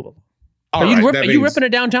 Okay, move on. Are you ripping a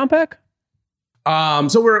downtown pack?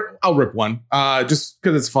 So I'll rip one. Just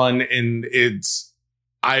because it's fun and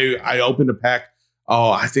I opened a pack.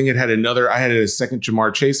 Oh, I think I had a second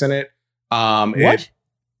Jamar Chase in it. What?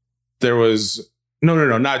 There was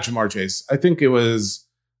no, not Jamar Chase. I think it was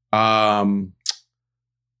hang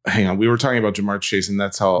on. We were talking about Jamar Chase, and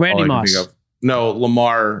that's how Randy all I can Moss. think of. No,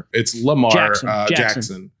 Lamar. It's Lamar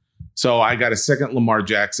Jackson. So I got a second Lamar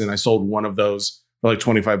Jackson. I sold one of those for like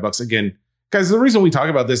 $25 again. Guys, the reason we talk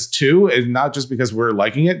about this too is not just because we're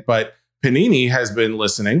liking it, but Panini has been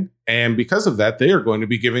listening. And because of that, they are going to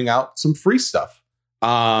be giving out some free stuff.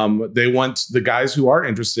 They want the guys who are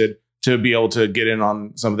interested to be able to get in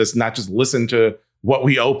on some of this, not just listen to what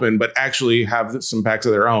we open, but actually have some packs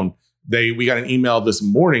of their own. We got an email this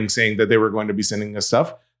morning saying that they were going to be sending us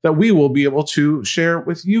stuff that we will be able to share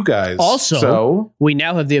with you guys. Also, we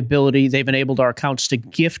now have the ability, they've enabled our accounts to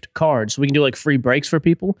gift cards. So we can do like free breaks for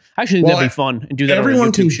people. I actually think that'd be fun and do that.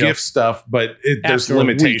 Everyone can gift stuff, but there's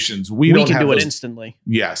limitations. We can do it instantly.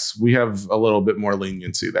 Yes, we have a little bit more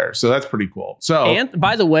leniency there. So that's pretty cool. So, and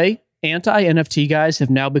by the way, anti-NFT guys have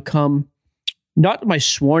now become not my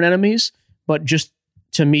sworn enemies, but just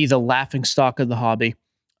to me, the laughing stock of the hobby.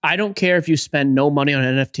 I don't care if you spend no money on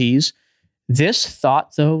NFTs. This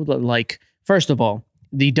thought, though, like, first of all,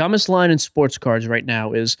 the dumbest line in sports cards right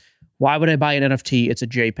now is, why would I buy an NFT? It's a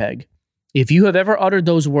JPEG. If you have ever uttered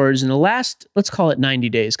those words in the last, let's call it 90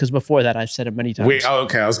 days, because before that, I've said it many times. Wait,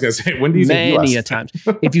 okay. I was going to say, when do you think many a times.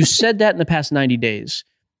 If you said that in the past 90 days,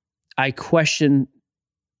 I question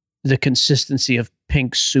the consistency of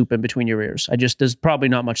pink soup in between your ears. There's probably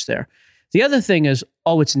not much there. The other thing is,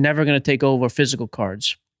 it's never going to take over physical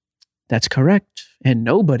cards. That's correct. And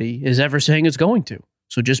nobody is ever saying it's going to.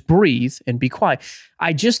 So just breathe and be quiet.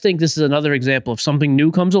 I just think this is another example of something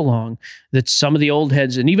new comes along that some of the old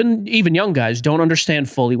heads and even young guys don't understand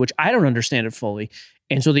fully, which I don't understand it fully.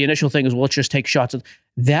 And so the initial thing is, well, let's just take shots.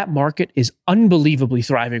 That market is unbelievably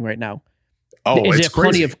thriving right now. Oh, it's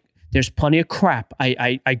crazy. There's plenty of crap.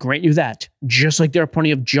 I grant you that. Just like there are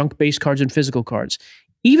plenty of junk-based cards and physical cards.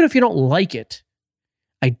 Even if you don't like it,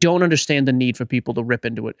 I don't understand the need for people to rip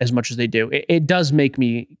into it as much as they do. It does make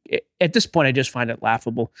me, at this point, I just find it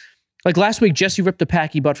laughable. Like last week, Jesse ripped a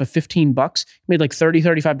pack he bought for $15. He made like $30,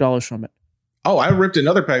 $35 from it. Oh, I ripped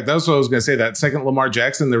another pack. That's what I was going to say. That second Lamar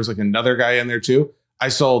Jackson, there was like another guy in there too. I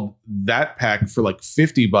sold that pack for like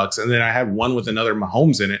 $50. And then I had one with another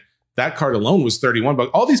Mahomes in it. That card alone was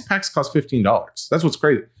 $31. All these packs cost $15. That's what's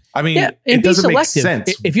crazy. I mean, it doesn't make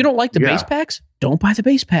sense. If you don't like the base packs, don't buy the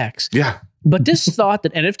base packs. Yeah. But this thought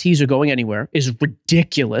that NFTs are going anywhere is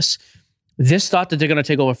ridiculous. This thought that they're going to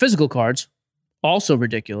take over physical cards, also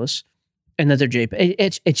ridiculous. And that they're JPEG.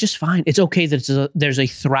 It's just fine. It's okay that there's a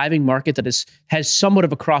thriving market that has somewhat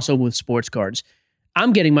of a crossover with sports cards.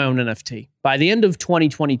 I'm getting my own NFT. By the end of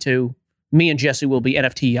 2022, me and Jesse will be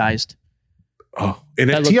NFTized. Oh,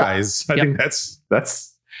 NFTized. I think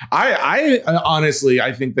that's. I honestly,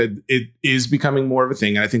 I think that it is becoming more of a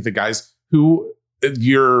thing. And I think the guys who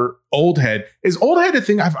your old head is old head a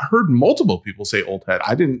thing. I've heard multiple people say old head.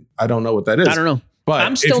 I don't know what that is. I don't know. But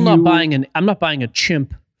I'm still not buying I'm not buying a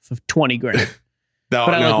chimp for 20 grand. No,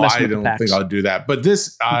 I don't think I'll do that. But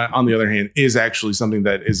this, on the other hand, is actually something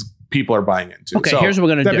that people are buying into. Okay, so, here's what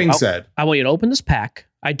we're going to do. That being said, I want you to open this pack.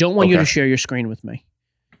 I don't want you to share your screen with me.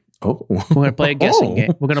 Oh, we're going to play a guessing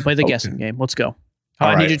game. We're going to play the guessing game. Let's go.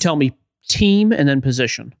 I need you to tell me team and then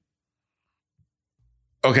position.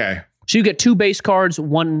 Okay. So you get 2 base cards,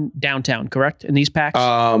 1 downtown, correct? In these packs?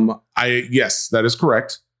 Yes, that is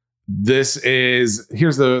correct. Here's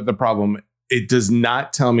the problem. It does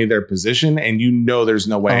not tell me their position, and there's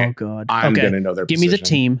no way I'm going to know their position. Give me the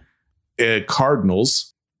team.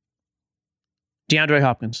 Cardinals. DeAndre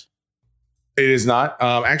Hopkins. It is not.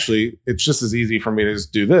 Actually, it's just as easy for me to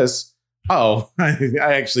just do this. Oh, I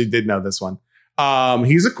actually did know this one.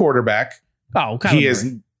 He's a quarterback. Oh, kind he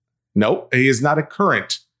is. Nope, he is not a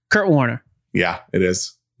current. Kurt Warner. Yeah, it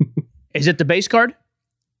is. Is it the base card?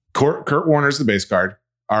 Kurt Warner's the base card.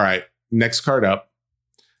 All right, next card up.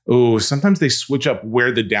 Ooh, sometimes they switch up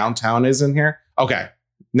where the downtown is in here. Okay,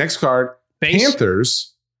 next card. Base?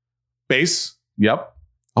 Panthers. Base. Yep.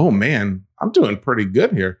 Oh man, I'm doing pretty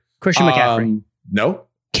good here. Christian McCaffrey. No.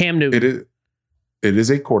 Cam Newton. It is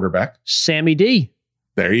a quarterback. Sammy D.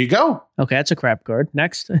 There you go. Okay, that's a crap card.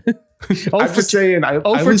 Next. I'm just saying. I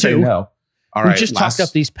would say no. All right. We just talked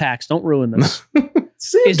up these packs. Don't ruin them.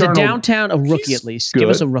 Is the downtown a rookie at least? Good. Give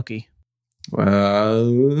us a rookie. Do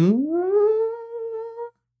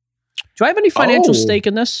I have any financial stake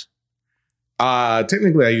in this?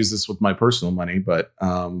 Technically, I use this with my personal money, but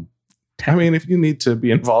I mean, if you need to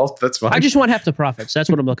be involved, that's fine. I just want half the profits. That's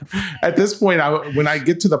what I'm looking for. At this point, when I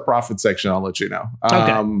get to the profit section, I'll let you know.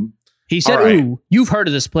 Okay. He said, right. Ooh, you've heard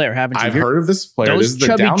of this player, haven't you? I've heard of this player. This is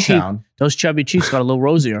the downtown. Those chubby cheeks got a little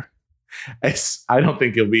rosier. I don't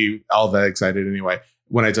think he'll be all that excited anyway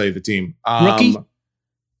when I tell you the team. Rookie?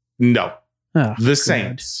 No. Oh, the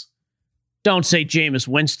Saints. Don't say Jameis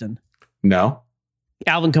Winston. No.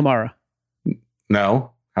 Alvin Kamara.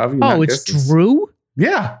 No. How have you not it's guessed this? Drew?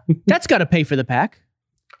 Yeah. That's got to pay for the pack.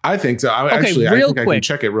 I think so. Okay, actually, I think I can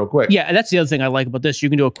check it real quick. Yeah, that's the other thing I like about this. You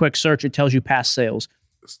can do a quick search. It tells you past sales.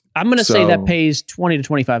 I'm going to say that pays $20 to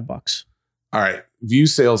 $25. All right. View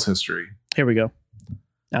sales history. Here we go.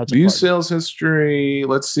 Now it's View sales history.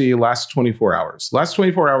 Let's see. Last 24 hours. Last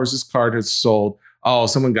 24 hours, this card has sold. Oh,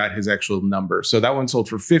 someone got his actual number. So that one sold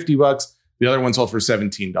for $50. The other one sold for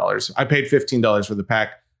 $17. I paid $15 for the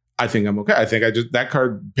pack. I think I'm okay. I think that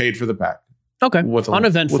card paid for the pack. Okay.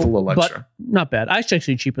 Uneventful. With a little extra. But not bad.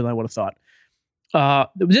 Actually cheaper than I would have thought.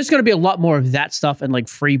 There's going to be a lot more of that stuff and like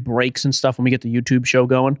free breaks and stuff when we get the YouTube show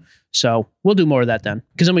going. So we'll do more of that then.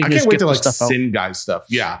 Because then we can can't wait to like stuff send guys stuff.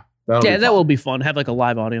 Yeah. That will be fun. Have like a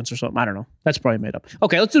live audience or something. I don't know. That's probably made up.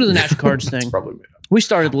 Okay, let's do the Nash Cards thing. Probably made up. We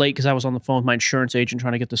started late because I was on the phone with my insurance agent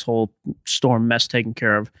trying to get this whole storm mess taken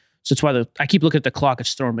care of. So that's why I keep looking at the clock.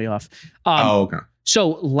 It's throwing me off. Okay. So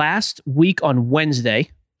last week on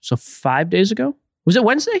Wednesday, so 5 days ago, was it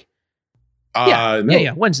Wednesday? No.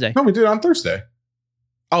 Yeah, Wednesday. No, we did it on Thursday.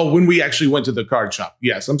 Oh, when we actually went to the card shop.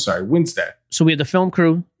 Yes, I'm sorry, Wednesday. So we had the film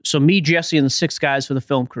crew. So me, Jesse, and the 6 guys for the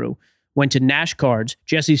film crew went to Nash Cards.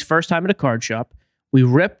 Jesse's first time at a card shop. We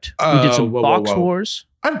ripped. We did some box wars.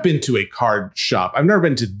 I've been to a card shop. I've never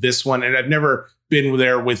been to this one, and I've never been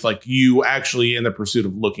there with like you actually in the pursuit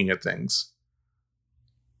of looking at things.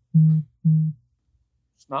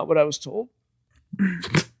 It's not what I was told.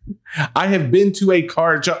 I have been to a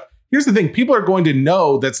card shop. Here's the thing. People are going to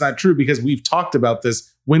know that's not true because we've talked about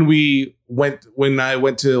this when I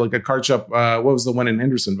went to like a card shop. What was the one in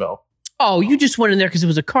Hendersonville? Oh, you just went in there because it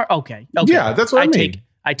was a card. Okay. Yeah, that's what I mean.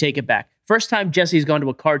 I take it back. First time Jesse's gone to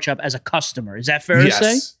a card shop as a customer. Is that fair to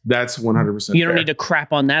say? Yes, that's 100% You don't need to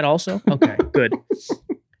crap on that also? Okay, good.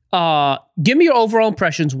 Give me your overall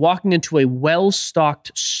impressions walking into a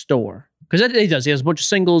well-stocked store. Because he does. He has a bunch of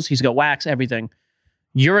singles. He's got wax, everything.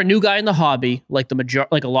 You're a new guy in the hobby, like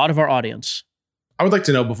like a lot of our audience. I would like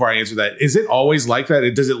to know before I answer that, is it always like that?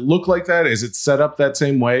 Does it look like that? Is it set up that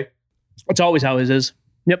same way? It's always how it is.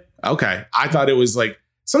 Yep. Okay. I thought it was like,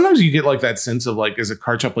 sometimes you get like that sense of like, is a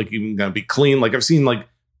card shop like even going to be clean? Like I've seen like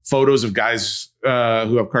photos of guys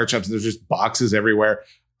who have card shops and there's just boxes everywhere.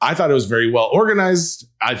 I thought it was very well organized.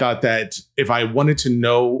 I thought that if I wanted to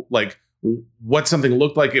know like what something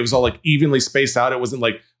looked like, it was all like evenly spaced out. It wasn't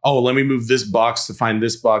like, oh, let me move this box to find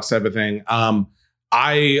this box type of thing.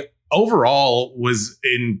 I overall was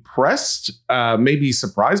impressed, maybe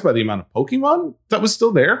surprised by the amount of Pokemon that was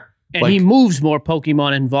still there. And he moves more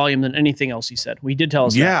Pokemon in volume than anything else he said. We did tell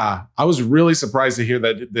us that. Yeah, I was really surprised to hear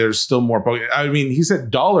that there's still more Pokemon. I mean, he said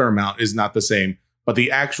dollar amount is not the same, but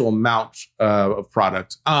the actual amount of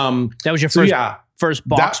product. That was your first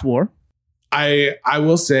box war. I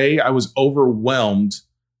will say I was overwhelmed.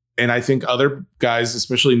 And I think other guys,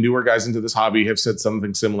 especially newer guys into this hobby, have said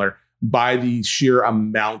something similar by the sheer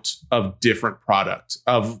amount of different product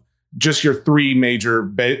of just your 3 major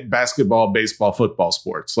basketball, baseball, football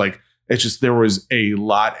sports. Like it's just, there was a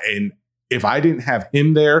lot. And if I didn't have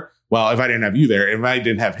him there, well, if I didn't have you there, if I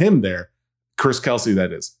didn't have him there, Chris Kelsey,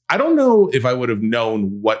 that is, I don't know if I would have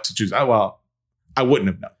known what to choose. I wouldn't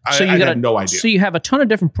have known. I had no idea. So you have a ton of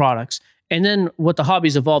different products. And then what the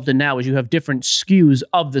hobby's evolved in now is you have different SKUs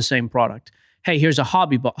of the same product. Hey, here's a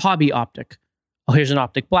hobby optic. Oh, here's an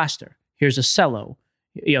optic blaster. Here's a cello.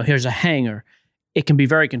 Here's a hanger. It can be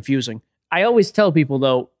very confusing. I always tell people,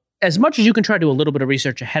 though, as much as you can try to do a little bit of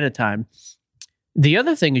research ahead of time, the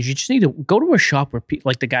other thing is you just need to go to a shop where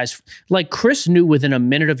like the guys, like Chris knew within a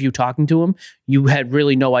minute of you talking to him, you had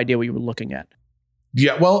really no idea what you were looking at.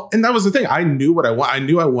 Yeah, well, and that was the thing. I knew what I want. I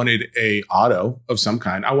knew I wanted a auto of some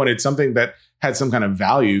kind. I wanted something that had some kind of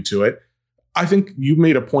value to it. I think you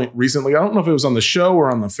made a point recently. I don't know if it was on the show or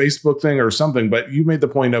on the Facebook thing or something, but you made the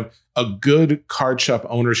point of a good card shop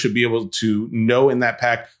owner should be able to know in that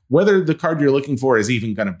pack whether the card you're looking for is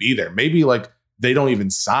even going to be there. Maybe like they don't even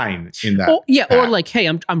sign in that. Oh, yeah, pack. Or like, hey,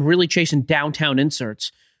 I'm really chasing downtown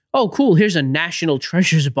inserts. Oh, cool. Here's a National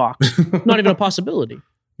Treasures box. Not even a possibility.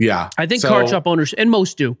 Yeah. I think card shop owners, and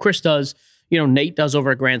most do. Chris does, Nate does over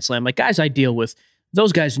at Grand Slam. Like guys I deal with,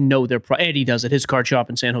 Those guys know their Eddie does it. His card shop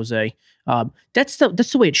in San Jose. That's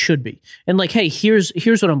the way it should be. And like, hey, here's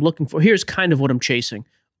what I'm looking for. Here's kind of what I'm chasing.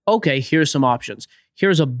 Okay, here's some options.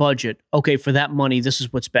 Here's a budget. Okay, for that money, this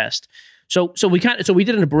is what's best. So we did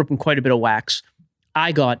end up ripping quite a bit of wax.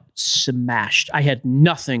 I got smashed. I had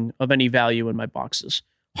nothing of any value in my boxes,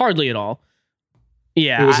 hardly at all.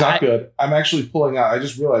 Yeah, it was not good. I'm actually pulling out. I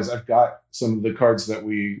just realized I've got some of the cards that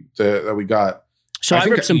we got. So I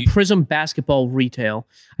ripped some Prism basketball retail.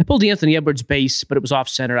 I pulled the Anthony Edwards base, but it was off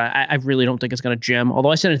center. I really don't think it's going to gem.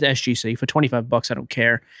 Although I sent it to SGC for $25. I don't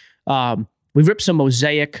care. We ripped some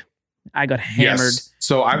Mosaic. I got hammered. Yes.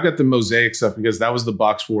 So I've got the Mosaic stuff because that was the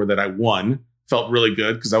box war that I won. Felt really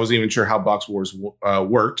good because I wasn't even sure how box wars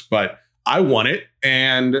worked, but I won it.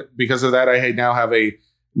 And because of that, I now have a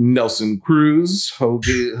Nelson Cruz,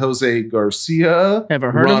 Jose Garcia,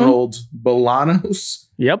 ever heard Ronald Bolanos,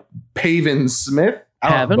 yep, Pavin Smith,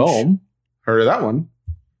 Alec Bohm, heard of that one,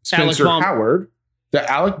 Spencer Howard. The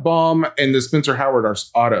Alec Baum and the Spencer Howard are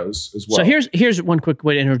autos as well. So here's one quick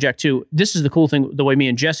way to interject too. This is the cool thing. The way me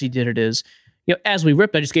and Jesse did it is, as we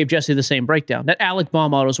ripped, I just gave Jesse the same breakdown. That Alec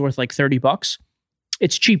Baum auto is worth like $30.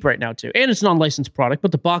 It's cheap right now too, and it's a non-licensed product.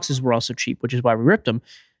 But the boxes were also cheap, which is why we ripped them.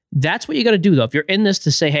 That's what you got to do though. If you're in this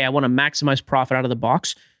to say, hey, I want to maximize profit out of the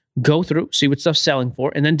box, go through, see what stuff's selling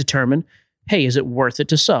for, and then determine, hey, is it worth it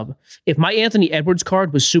to sub? If my Anthony Edwards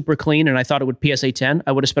card was super clean and I thought it would PSA 10,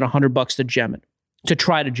 I would have spent $100 to gem it. To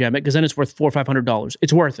try to gem it, because then it's worth $400 or $500.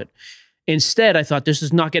 It's worth it. Instead, I thought this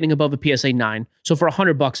is not getting above a PSA 9. So for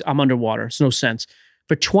 $100, I'm underwater. It's no sense.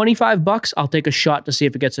 For $25, I'll take a shot to see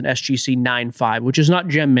if it gets an SGC 9.5, which is not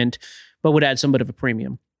gem mint, but would add some bit of a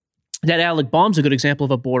premium. That Alec Baum's a good example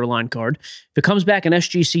of a borderline card. If it comes back an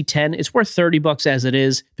SGC 10, it's worth $30 as it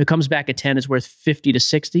is. If it comes back at 10, it's worth $50 to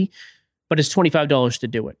 $60, but it's $25 to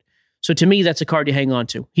do it. So to me, that's a card you hang on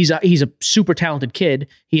to. He's a super talented kid.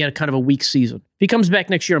 He had a kind of a weak season. If he comes back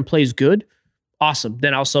next year and plays good, awesome.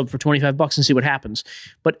 Then I'll sub for $25 and see what happens.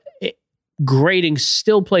 But grading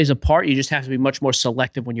still plays a part. You just have to be much more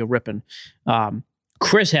selective when you're ripping.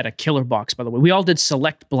 Chris had a killer box, by the way. We all did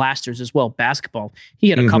select blasters as well, basketball. He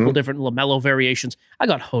had a couple different LaMelo variations. I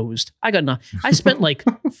got hosed. I spent like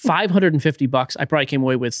 $550. I probably came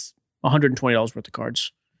away with $120 worth of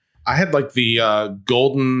cards. I had like the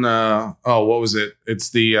golden, what was it?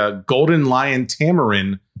 It's the Golden Lion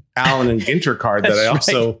Tamarin Allen and Ginter card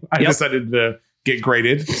that I decided to get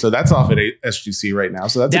graded. So that's off at SGC right now.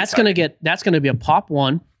 So that's going to be a pop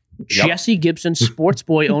one Jesse Gibson Sports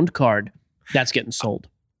Boy owned card. That's getting sold.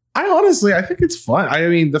 I think it's fun. I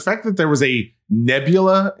mean, the fact that there was a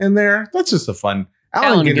Nebula in there, that's just a fun.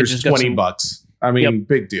 Allen Ginter's $20. I mean,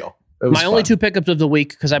 big deal. My only two pickups of the week,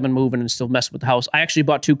 because I've been moving and still messing with the house, I actually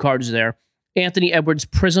bought two cards there. Anthony Edwards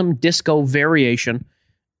Prism Disco Variation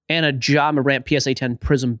and a Ja Morant PSA 10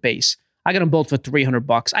 Prism Base. I got them both for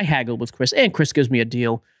 $300. I haggled with Chris, and Chris gives me a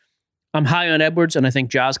deal. I'm high on Edwards, and I think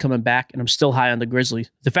Ja's coming back, and I'm still high on the Grizzlies.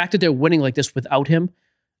 The fact that they're winning like this without him,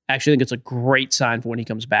 I actually think it's a great sign for when he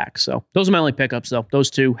comes back. So those are my only pickups, though. Those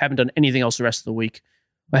two. Haven't done anything else the rest of the week.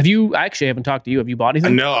 Have you? I actually haven't talked to you. Have you bought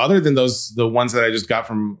anything? No, other than the ones that I just got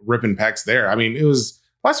from ripping packs there. I mean,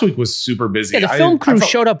 last week was super busy. Yeah, the film crew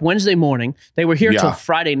showed up Wednesday morning. They were here till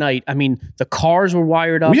Friday night. I mean, the cars were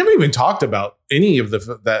wired up. We haven't even talked about any of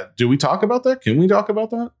that. Do we talk about that? Can we talk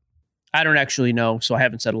about that? I don't actually know, so I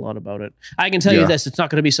haven't said a lot about it. I can tell you this. It's not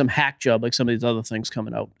going to be some hack job like some of these other things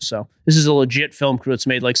coming out. So this is a legit film crew that's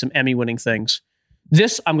made like some Emmy-winning things.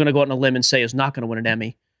 This, I'm going to go out on a limb and say, is not going to win an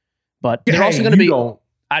Emmy. But they're also going to be...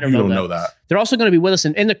 I don't know that. They're also going to be with us,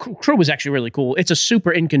 and the crew was actually really cool. It's a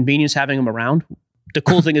super inconvenience having them around. The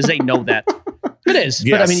cool thing is they know that. It is.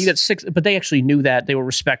 Yes. But I mean, you got 6, but they actually knew that. They were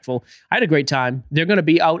respectful. I had a great time. They're going to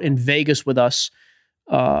be out in Vegas with us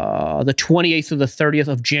the 28th through the 30th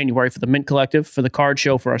of January for the Mint Collective, for the card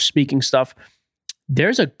show, for our speaking stuff.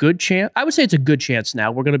 There's a good chance. I would say it's a good chance now.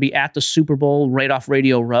 We're going to be at the Super Bowl right off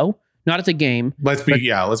Radio Row. Not at the game. Let's be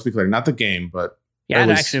clear. Not the game, but... Yeah,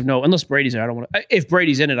 I actually have no... Unless Brady's there, I don't want to... If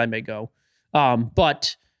Brady's in it, I may go.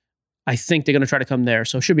 But I think they're going to try to come there,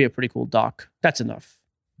 so it should be a pretty cool doc. That's enough.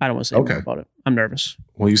 I don't want to say more about it. I'm nervous.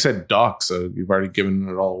 Well, you said doc, so you've already given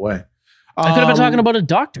it all away. I could have been talking about a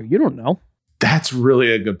doctor. You don't know. That's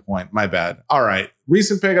really a good point. My bad. All right.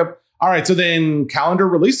 Recent pickup. All right. So then calendar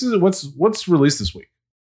releases. What's released this week?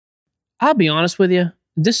 I'll be honest with you.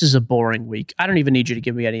 This is a boring week. I don't even need you to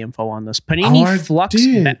give me any info on this. Panini Flux.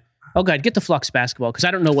 Oh, God. Get the Flux basketball because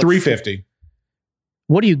I don't know what. $350.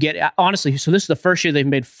 What do you get? Honestly, so this is the first year they've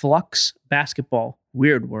made Flux basketball.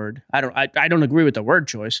 Weird word. I don't agree with the word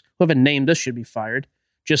choice. Whoever named this should be fired.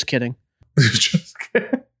 Just kidding. Just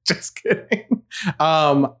kidding.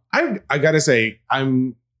 I gotta say,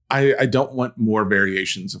 I don't want more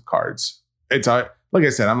variations of cards. It's like I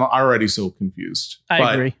said, I'm already so confused.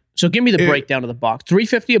 I agree. So give me the breakdown of the box.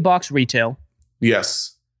 $350 a box retail.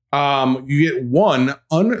 Yes. You get one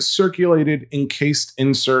uncirculated encased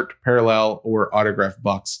insert, parallel, or autograph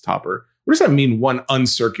box topper. What does that mean? One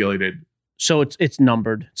uncirculated. So it's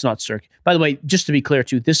numbered. It's not circ. By the way, just to be clear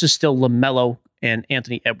too, this is still LaMelo and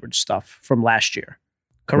Anthony Edwards stuff from last year.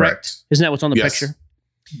 Correct? Isn't that what's on the picture?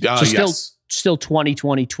 So still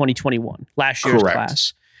 2020, 2021. Last year's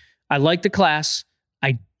class. I like the class.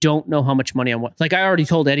 I don't know how much money I want. Like I already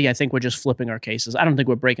told Eddie, I think we're just flipping our cases. I don't think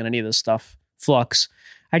we're breaking any of this stuff. Flux.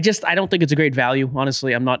 I don't think it's a great value.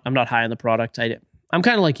 Honestly, I'm not high on the product. I'm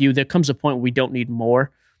kind of like you. There comes a point where we don't need more.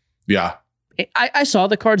 Yeah. I saw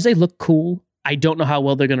the cards. They look cool. I don't know how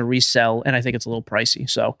well they're going to resell, and I think it's a little pricey.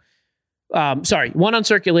 So, sorry. One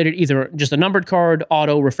uncirculated, either just a numbered card,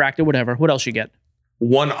 auto, refractor, whatever. What else you get?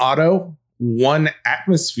 One auto, one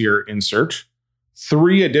atmosphere insert,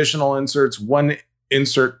 3 additional inserts, 1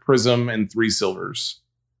 insert prism, and 3 silvers.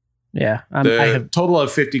 Yeah. I have total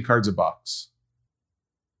of 50 cards a box.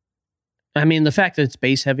 I mean, the fact that it's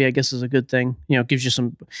base heavy, I guess, is a good thing. You know, it gives you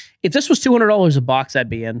some. If this was $200 a box, I'd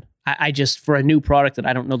be in. I just, for a new product that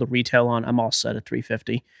I don't know the retail on, I'm all set at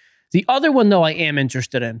 $350. The other one, though, I am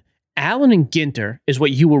interested in. Allen and Ginter is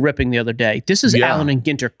what you were ripping the other day. This is Allen and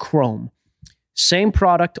Ginter Chrome. Same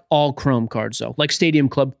product, all Chrome cards, though. Like Stadium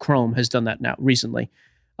Club Chrome has done that now recently.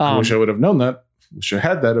 I wish I would have known that. Wish I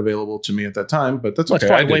had that available to me at that time, but that's okay. It's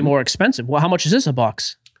probably way more expensive. Well, how much is this a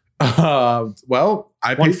box? Well,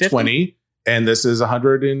 I paid $20. And this is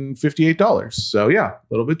 $158. So yeah, a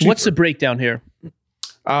little bit cheaper. What's the breakdown here?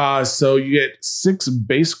 So you get 6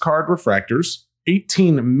 base card refractors,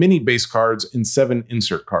 18 mini base cards, and 7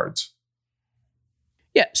 insert cards.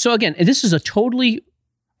 Yeah. So again, this is a totally.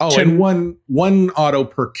 And one auto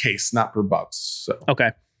per case, not per box. So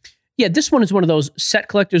okay. Yeah, this one is one of those set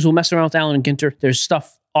collectors will mess around with Allen and Ginter. There's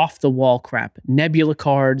stuff off the wall crap, Nebula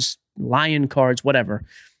cards, Lion cards, whatever.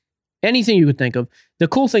 Anything you could think of. The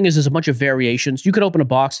cool thing is there's a bunch of variations. You could open a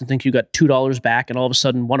box and think you got $2 back, and all of a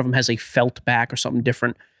sudden one of them has a felt back or something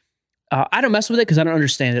different. I don't mess with it because I don't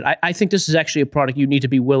understand it. I think this is actually a product you need to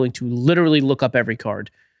be willing to literally look up every card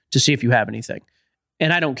to see if you have anything.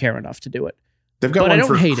 And I don't care enough to do it. They've got one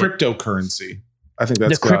for cryptocurrency. I think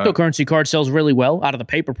that's the cryptocurrency card sells really well out of the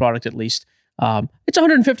paper product, at least. It's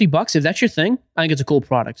 $150 if that's your thing. I think it's a cool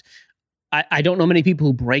product. I don't know many people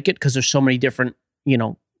who break it because there's so many different,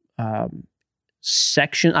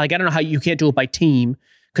 section. Like, I don't know how you can't do it by team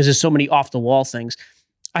because there's so many off the wall things.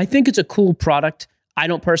 I think it's a cool product. I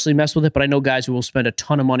don't personally mess with it, but I know guys who will spend a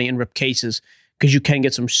ton of money and rip cases because you can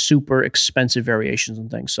get some super expensive variations and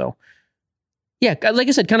things. So yeah, like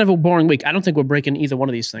I said, kind of a boring week. I don't think we're breaking either one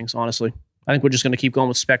of these things, honestly. I think we're just going to keep going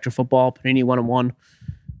with Spectra football, Panini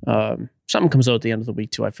 1-on-1. Something comes out at the end of the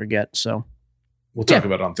week too. I forget. So we'll talk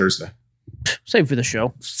about it on Thursday. Save it for the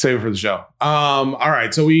show. All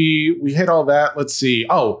right. So we hit all that. Let's see.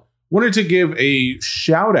 Wanted to give a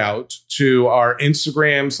shout out to our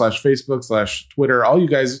Instagram /Facebook /Twitter. All you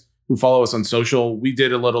guys who follow us on social. We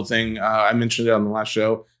did a little thing. I mentioned it on the last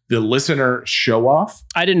show. The listener show off.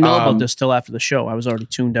 I didn't know about this till after the show. I was already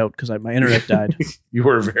tuned out because my internet died. You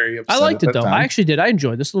were very upset. I liked it though. I actually did. I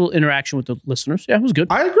enjoyed this little interaction with the listeners. Yeah, it was good.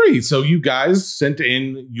 I agree. So you guys sent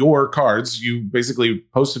in your cards. You basically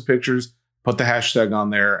posted pictures, put the hashtag on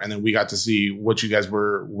there, and then we got to see what you guys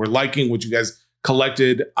were liking, what you guys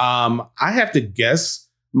collected. I have to guess,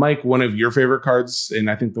 Mike, one of your favorite cards,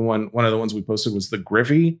 and I think one of the ones we posted was the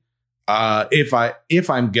Griffey. If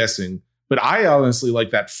I'm guessing. But I honestly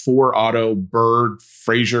like that 4 auto Bird,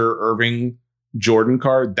 Frazier, Irving, Jordan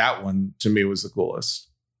card. That one to me was the coolest.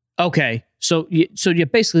 Okay. So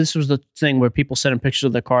basically this was the thing where people sent in pictures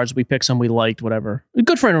of their cards. We picked some we liked, whatever.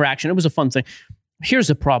 Good for interaction. It was a fun thing. Here's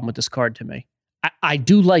the problem with this card to me. I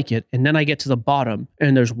do like it. And then I get to the bottom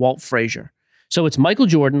and there's Walt Frazier. So it's Michael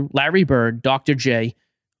Jordan, Larry Bird, Dr. J,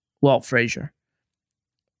 Walt Frazier.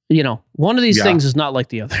 One of these things is not like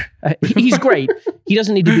the other. He's great. He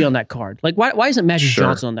doesn't need to be on that card. Like, why isn't Magic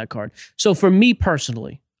Johnson on that card? So for me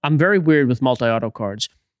personally, I'm very weird with multi-auto cards.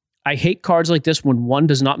 I hate cards like this when one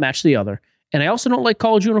does not match the other. And I also don't like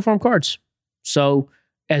college uniform cards. So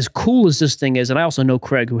as cool as this thing is, and I also know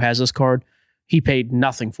Craig who has this card, he paid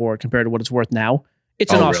nothing for it compared to what it's worth now.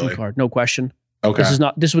 It's an awesome card, no question. Okay.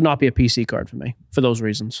 This would not be a PC card for me for those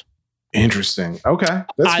reasons. Interesting. Okay.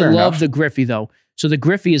 That's fair I love enough. the Griffey though. So the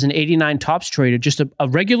Griffey is an 89 Topps traded, just a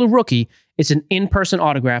regular rookie. It's an in-person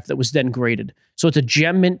autograph that was then graded. So it's a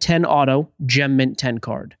Gem Mint 10 auto, Gem Mint 10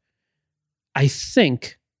 card. I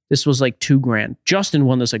think this was like $2,000. Justin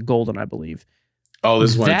won this at Golden, I believe. Oh,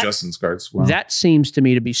 this is one of Justin's cards. Wow. That seems to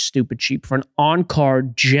me to be stupid cheap for an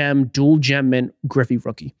on-card gem, dual gem mint Griffey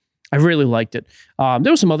rookie. I really liked it. There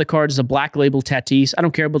were some other cards, the Black Label Tatis. I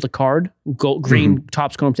don't care about the card. Green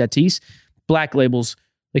Topps Chrome Tatis. Black Labels.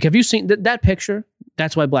 Like, have you seen that picture?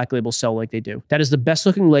 That's why Black Labels sell like they do. That is the best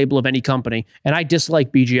looking label of any company. And I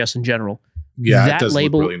dislike BGS in general. Yeah, that it does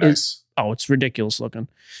label look really nice. It's ridiculous looking.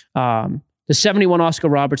 The 71 Oscar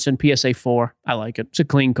Robertson PSA 4. I like it. It's a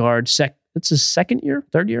clean card. It's his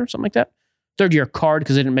third year, something like that. Third year card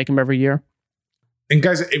because they didn't make them every year. And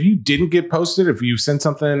guys, if you didn't get posted, if you sent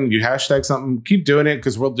something, you hashtag something, keep doing it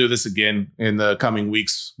because we'll do this again in the coming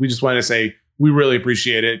weeks. We just wanted to say we really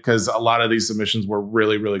appreciate it because a lot of these submissions were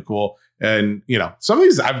really, really cool. And, some of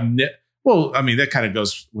these that kind of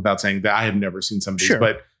goes without saying that I have never seen some of these,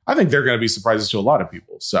 but I think they're going to be surprises to a lot of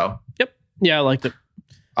people. So, yep. Yeah, I liked it.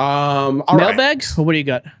 Mailbag? Right. What do you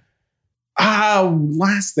got?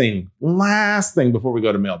 Last thing before we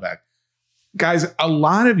go to mailbag. Guys, a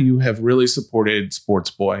lot of you have really supported Sports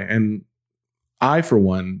Boy, and I, for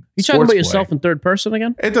one, you talking about yourself in third person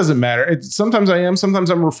again? It doesn't matter. Sometimes I am. Sometimes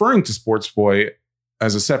I'm referring to Sports Boy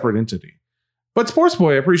as a separate entity. But Sports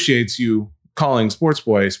Boy appreciates you calling Sports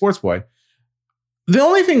Boy Sports Boy. The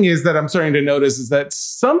only thing is that I'm starting to notice is that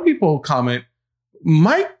some people comment,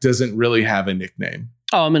 Mike doesn't really have a nickname.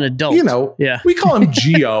 Oh, I'm an adult. Yeah. We call him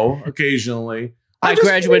Gio occasionally. I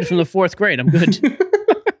graduated from the 4th grade. I'm good.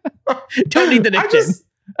 Don't need the nickname.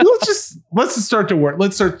 Let's just start to work.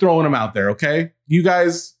 Let's start throwing them out there, okay? You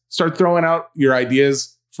guys start throwing out your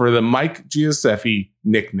ideas for the Mike Gioseffi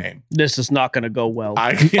nickname. This is not going to go well.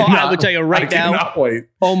 I would tell you right now. Wait.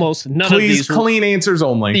 Almost none of these. Please, clean answers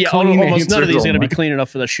only. Yeah, almost none of these are going to be clean enough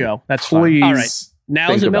for the show. That's fine. All right.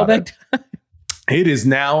 Now is it mailbag? It is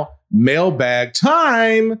now mailbag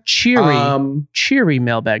time. Cheery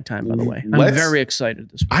mailbag time, by the way. I'm very excited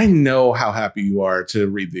this week. I know how happy you are to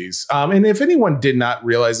read these. And if anyone did not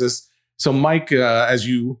realize this, so Mike, as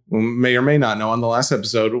you may or may not know, on the last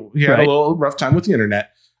episode, he had a little rough time with the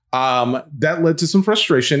internet. That led to some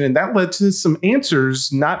frustration, and that led to some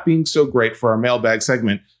answers not being so great for our mailbag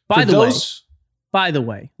segment. By the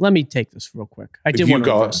way, let me take this real quick. I did want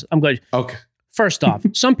to read this. I'm glad. Okay. First off,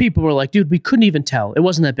 some people were like, dude, we couldn't even tell. It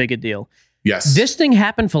wasn't that big a deal. Yes. This thing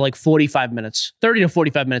happened for like 45 minutes. 30 to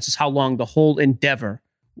 45 minutes is how long the whole endeavor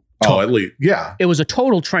took. Oh, at least. Yeah. It was a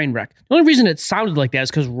total train wreck. The only reason it sounded like that is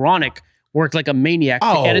because Ronak worked like a maniac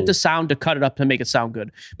to edit the sound, to cut it up, to make it sound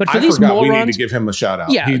good. But for these morons, we need to give him a shout out.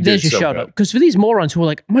 Yeah, there's your shout out. Because for these morons who were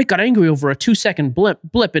like, Mike got angry over a 2-second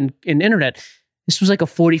blip in internet, this was like a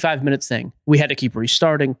 45-minute thing. We had to keep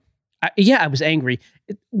restarting. I was angry.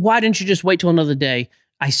 Why didn't you just wait till another day?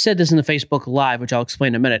 I said this in the Facebook Live, which I'll explain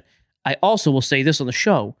in a minute. I also will say this on the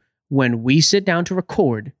show. When we sit down to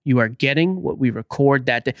record, you are getting what we record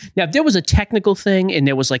that day. Now, if there was a technical thing and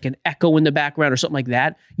there was like an echo in the background or something like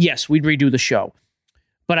that, yes, we'd redo the show.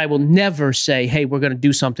 But I will never say, hey, we're going to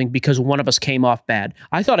do something because one of us came off bad.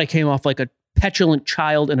 I thought I came off like a petulant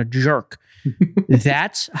child and a jerk.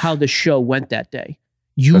 That's how the show went that day.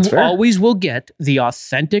 You always will get the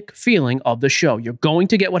authentic feeling of the show. You're going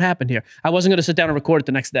to get what happened here. I wasn't going to sit down and record it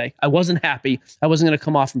the next day. I wasn't happy. I wasn't going to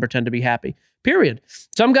come off and pretend to be happy. Period.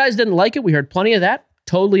 Some guys didn't like it. We heard plenty of that.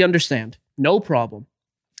 Totally understand. No problem.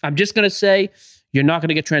 I'm just going to say you're not going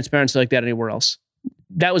to get transparency like that anywhere else.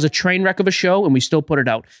 That was a train wreck of a show, and we still put it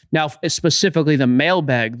out. Now, specifically the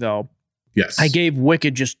mailbag, though. Yes. I gave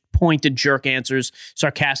wicked, just pointed jerk answers,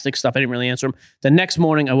 sarcastic stuff. I didn't really answer them. The next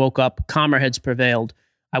morning, I woke up, calmer heads prevailed.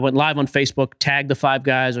 I went live on Facebook, tagged the 5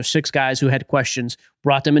 guys or 6 guys who had questions,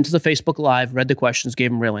 brought them into the Facebook Live, read the questions, gave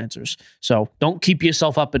them real answers. So don't keep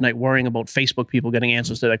yourself up at night worrying about Facebook people getting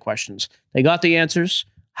answers to their questions. They got the answers.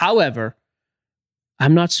 However,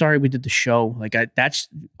 I'm not sorry we did the show. That's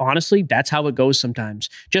how it goes sometimes.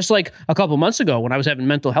 Just like a couple months ago when I was having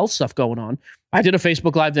mental health stuff going on, I did a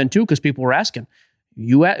Facebook Live then too because people were asking.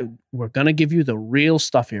 We're going to give you the real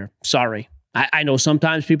stuff here. Sorry. I know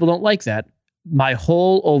sometimes people don't like that. My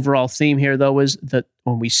whole overall theme here, though, is that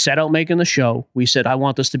when we set out making the show, we said, I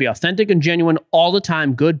want this to be authentic and genuine all the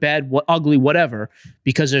time, good, bad, ugly, whatever,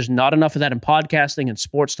 because there's not enough of that in podcasting and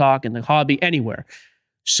sports talk and the hobby anywhere.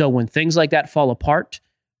 So when things like that fall apart,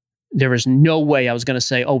 there is no way I was going to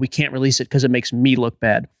say, we can't release it because it makes me look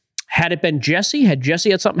bad. Had it been Jesse, had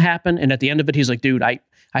something happen, and at the end of it, he's like, dude, I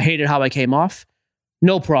hated how I came off.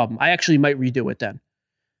 No problem. I actually might redo it then.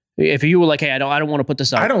 If you were like, hey, I don't want to put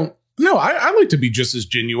this out. No, I like to be just as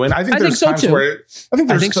genuine. I think there's so times too. where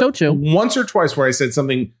I think so too. Once or twice where I said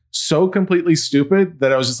something so completely stupid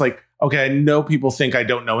that I was just like, okay, I know people think I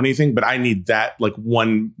don't know anything, but I need that like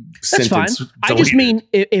one that's sentence. Fine. I just mean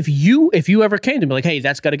if you ever came to me like, hey,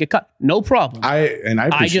 that's got to get cut, no problem.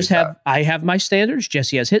 I have my standards.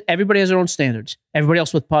 Jesse has his. Everybody has their own standards. Everybody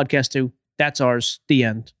else with podcast too. That's ours. The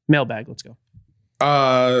end. Mailbag. Let's go.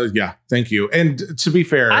 Yeah. Thank you. And to be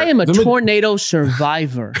fair, I am a tornado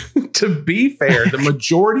survivor. To be fair, the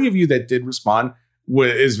majority of you that did respond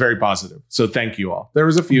is very positive. So thank you all. There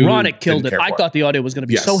was a few. Ronak killed it. I thought the audio was going to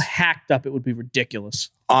be so hacked up it would be ridiculous.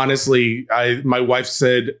 Honestly, my wife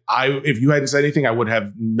said if you hadn't said anything, I would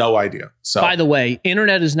have no idea. So by the way,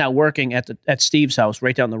 internet is now working at Steve's house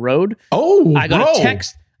right down the road. Oh, I got a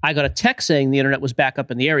text. I got a text saying the internet was back up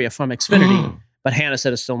in the area from Xfinity, but Hannah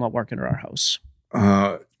said it's still not working at our house.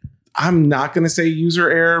 I'm not going to say user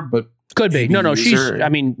error, but could be. No, she's. I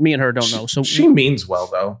mean, me and her don't know. So she means well,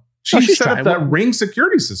 though. She set up that Ring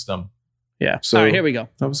security system. Yeah. So all right, here we go.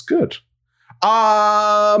 That was good.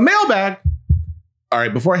 Mailbag. All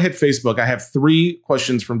right. Before I hit Facebook, I have 3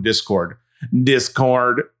 questions from Discord.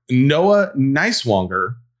 Noah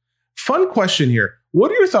Nicewonger. Fun question here.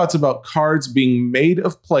 What are your thoughts about cards being made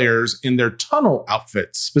of players in their tunnel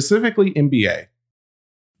outfits, specifically NBA?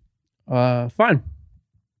 Fine.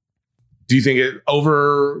 Do you think it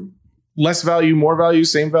over less value, more value,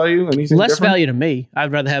 same value? Anything less different? value to me?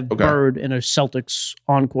 I'd rather have Bird in a Celtics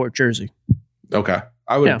on-court jersey. Okay.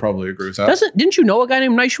 I would probably agree with that. Didn't you know a guy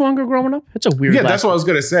named Nicewonger growing up? That's a weird. Yeah, that's what I was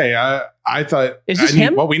going to say. I thought. Is this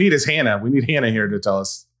him? What we need is Hannah. We need Hannah here to tell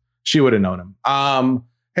us. She would have known him.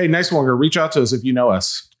 Hey, Nicewonger, reach out to us if you know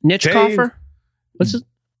us. Niche Coffer? What's his?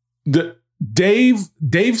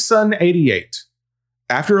 Daveson88.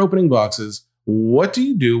 After opening boxes, what do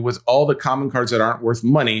you do with all the common cards that aren't worth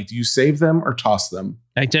money? Do you save them or toss them?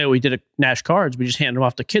 I tell you, we did a Nash Cards. We just handed them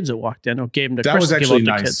off to kids that walked in or gave them to Chris. That was actually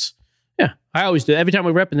to nice. Kids. Yeah, I always do. Every time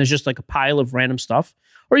we rep and there's just like a pile of random stuff.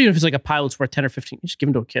 Or even if it's like a pile that's worth 10 or 15, you just give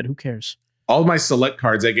them to a kid. Who cares? All of my select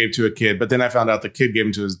cards I gave to a kid, but then I found out the kid gave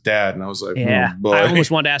them to his dad, and I was like, yeah, oh boy. I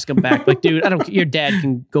almost wanted to ask him back. Like, dude, your dad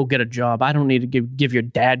can go get a job. I don't need to give your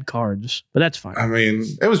dad cards, but that's fine. I mean,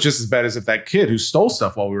 it was just as bad as if that kid who stole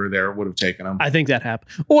stuff while we were there would have taken them. I think that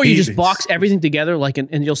happened. Or you just box everything together, like,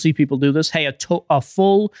 and you'll see people do this. Hey, a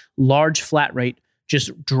full large flat rate,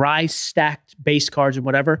 just dry stacked base cards and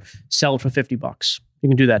whatever, sell it for $50. You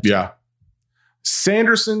can do that too. Yeah.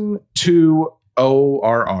 Sanderson to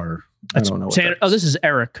ORR. I don't know what that is. Oh, this is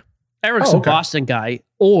Eric. Eric's a Boston guy.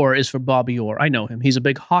 Orr is for Bobby Orr. I know him. He's a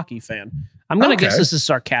big hockey fan. I'm going to guess this is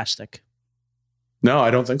sarcastic. No, I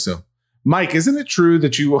don't think so. Mike, isn't it true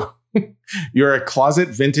that you're a closet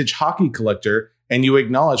vintage hockey collector and you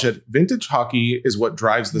acknowledge that vintage hockey is what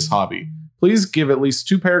drives this hobby? Please give at least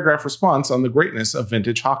 2-paragraph response on the greatness of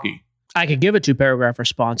vintage hockey. I could give a 2-paragraph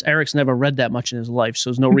response. Eric's never read that much in his life, so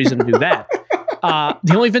there's no reason to do that.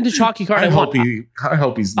 The only vintage hockey card I hope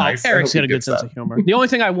he's nice. Eric's got a good sense of humor. The only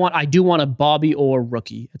thing I do want a Bobby Orr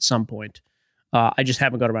rookie at some point. I just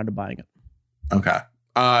haven't got around to buying it. Okay.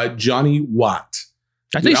 Johnny Watt.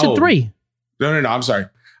 I think you said 3. No. I'm sorry.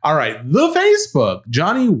 All right. The Facebook.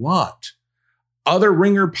 Johnny Watt. Other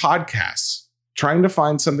Ringer podcasts. Trying to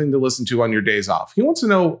find something to listen to on your days off. He wants to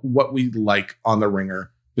know what we like on the Ringer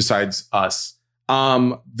besides us.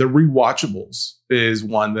 The rewatchables is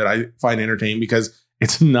one that I find entertaining because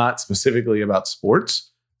it's not specifically about sports.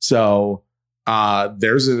 So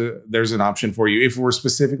there's an option for you if we're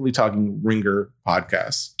specifically talking Ringer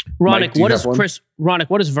podcasts. Ronak,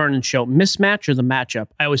 what is Vernon's show? Mismatch or the matchup?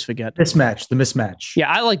 I always forget. The mismatch.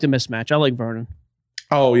 Yeah, I like the mismatch. I like Vernon.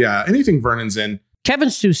 Oh yeah, anything Vernon's in.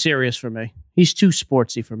 Kevin's too serious for me. He's too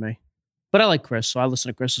sportsy for me. But I like Chris, so I listen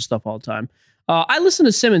to Chris's stuff all the time. I listen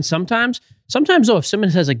to Simmons sometimes. Sometimes, though, if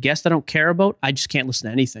Simmons has a guest I don't care about, I just can't listen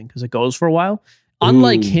to anything because it goes for a while.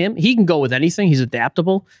 Unlike him, he can go with anything. He's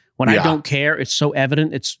adaptable. When I don't care, it's so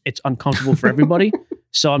evident. It's uncomfortable for everybody.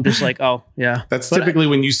 So I'm just like, oh, yeah. That's typically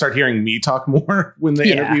when you start hearing me talk more when the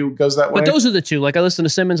interview goes that way. But those are the two. Like I listen to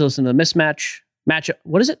Simmons, I listen to the matchup.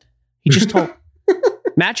 What is it? He just told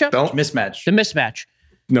matchup? Mismatch. The mismatch.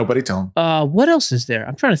 Nobody tell him. What else is there?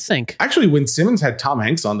 I'm trying to think. Actually, when Simmons had Tom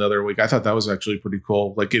Hanks on the other week, I thought that was actually pretty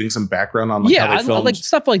cool. Like getting some background on how they filmed. Like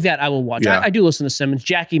stuff like that. I will watch. Yeah. I do listen to Simmons.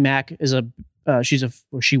 Jackie Mack is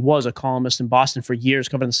she was a columnist in Boston for years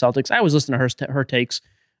covering the Celtics. I always listen to her takes.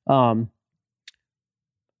 I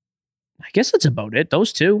guess that's about it.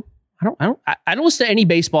 Those two. I don't listen to any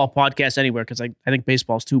baseball podcast anywhere because I think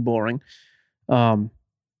baseball's too boring.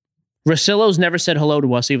 Rosillo's never said hello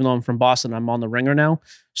to us, even though I'm from Boston. I'm on the Ringer now,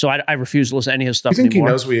 so I refuse to listen to any of his stuff. You think anymore.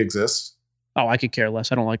 He knows we exist? Oh, I could care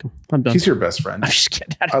less. I don't like him. I'm done. He's your best friend. I'm just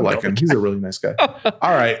kidding. I like him. He's a really nice guy.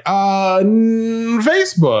 All right.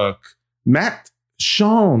 Facebook. Matt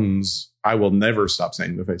Sean's, I will never stop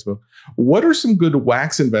saying the Facebook. What are some good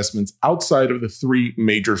wax investments outside of the three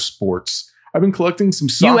major sports? I've been collecting some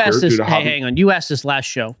soccer. You asked this, hang on. You asked this last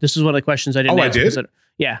show. This is one of the questions I didn't answer. I did?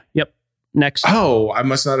 Yeah. Yep. Next. Oh, I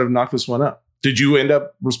must not have knocked this one up. Did you end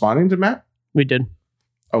up responding to Matt? We did.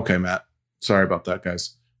 Okay, Matt. Sorry about that,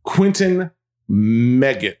 guys. Quentin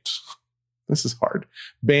Meggett. This is hard.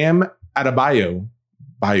 Bam Adebayo.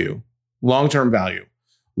 Long-term value.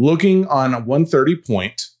 Looking on 130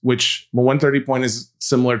 point, which 130 point is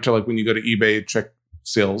similar to like when you go to eBay, check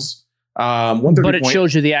sales. 130 but it point,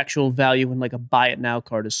 shows you the actual value when like a buy it now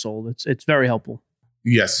card is sold. It's very helpful.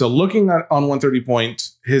 Yes. So looking at on 130 point,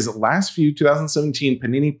 his last few 2017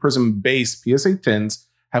 Panini Prism base PSA 10s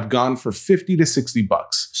have gone for $50 to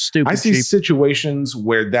 $60. Stupid I see cheap. situations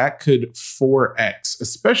where that could 4x,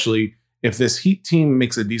 especially if this Heat team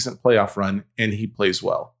makes a decent playoff run and he plays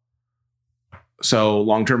well. So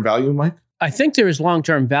long-term value, Mike? I think there is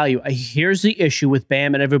long-term value. Here's the issue with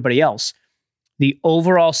Bam and everybody else. The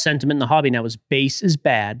overall sentiment in the hobby now is base is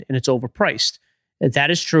bad and it's overpriced. That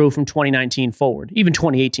is true from 2019 forward, even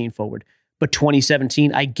 2018 forward. But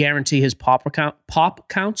 2017, I guarantee his pop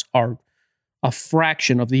counts are a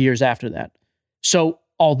fraction of the years after that. So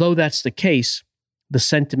although that's the case, the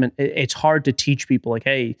sentiment, it's hard to teach people like,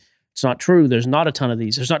 hey, it's not true. There's not a ton of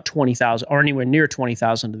these. There's not 20,000 or anywhere near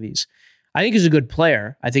 20,000 of these. I think he's a good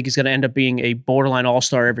player. I think he's going to end up being a borderline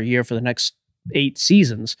all-star every year for the next 8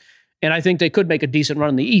 seasons. And I think they could make a decent run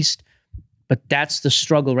in the East. But that's the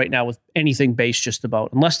struggle right now with anything based just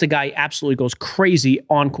about. Unless the guy absolutely goes crazy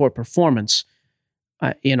on-court performance,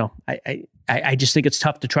 I just think it's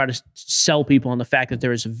tough to try to sell people on the fact that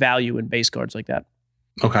there is value in base cards like that.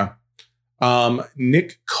 Okay.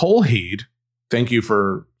 Nick Colheed, thank you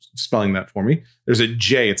for spelling that for me. There's a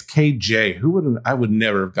J. It's KJ. I would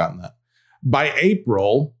never have gotten that. By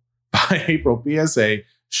April, PSA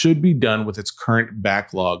should be done with its current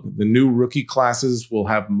backlog. The new rookie classes will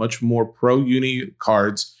have much more pro uni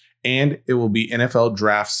cards, and it will be NFL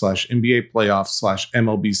draft / NBA playoff /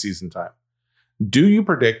 MLB season time. Do you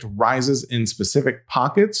predict rises in specific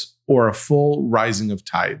pockets or a full rising of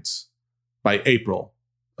tides by April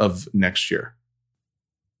of next year?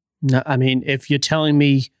 No, I mean, if you're telling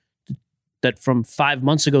me that from 5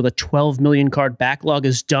 months ago, the 12 million card backlog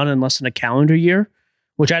is done in less than a calendar year,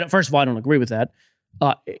 which first of all, I don't agree with that.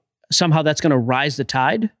 Somehow that's going to rise the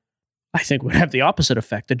tide. I think would have the opposite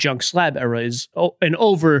effect. The junk slab era is an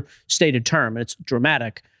overstated term. It's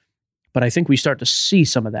dramatic, but I think we start to see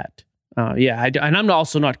some of that. And I'm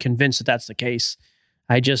also not convinced that that's the case.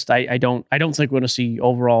 I don't think we're going to see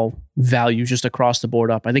overall value just across the board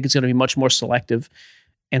up. I think it's going to be much more selective.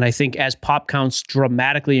 And I think as pop counts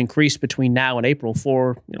dramatically increase between now and April,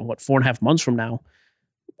 4.5 months from now,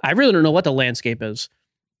 I really don't know what the landscape is.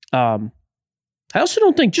 I also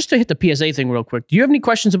don't think, just to hit the PSA thing real quick, do you have any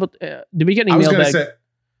questions about, did we get any mailbag? Say,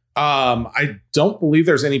 I don't believe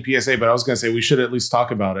there's any PSA, but I was going to say we should at least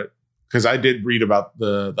talk about it. Because I did read about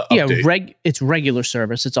the update. Yeah, it's regular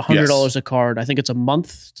service. It's $100 a card. I think it's a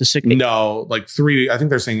month to 6. No, like 3. I think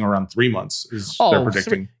they're saying around 3 months is they're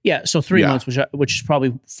predicting. So 3 months, which is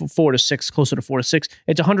probably 4 to 6, closer to 4 to 6.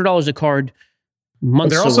 It's $100 a card.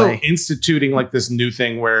 Months they're also away. instituting like this new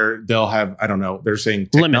thing where they'll have, I don't know, they're saying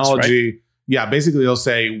technology. Limits, right? Yeah, basically they'll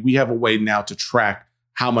say we have a way now to track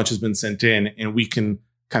how much has been sent in, and we can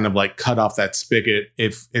kind of like cut off that spigot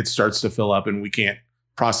if it starts to fill up and we can't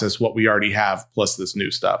process what we already have plus this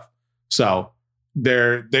new stuff. So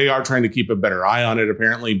they are trying to keep a better eye on it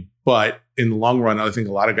apparently, but in the long run, I think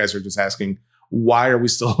a lot of guys are just asking, why are we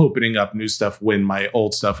still opening up new stuff when my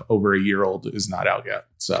old stuff over a year old is not out yet?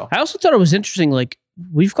 So I also thought it was interesting. Like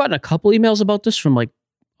we've gotten a couple emails about this from like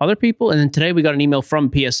other people. And then today we got an email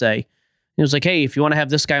from PSA. It was like, hey, if you want to have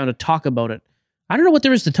this guy on to talk about it, I don't know what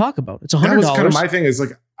there is to talk about. It's $100. That was kind of my thing is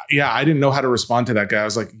like, yeah, I didn't know how to respond to that guy. I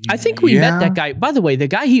was like, I think we met that guy. By the way, the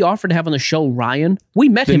guy he offered to have on the show, Ryan, we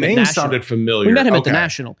met him at National. The name sounded familiar. We met him at the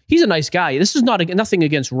National. He's a nice guy. This is nothing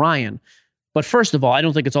against Ryan. But first of all, I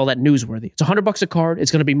don't think it's all that newsworthy. It's $100 a card.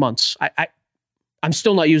 It's going to be months. I'm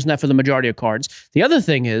still not using that for the majority of cards. The other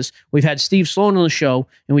thing is we've had Steve Sloan on the show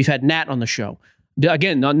and we've had Nat on the show.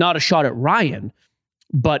 Again, not a shot at Ryan,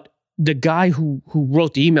 but the guy who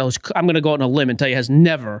wrote the email, I'm going to go out on a limb and tell you, has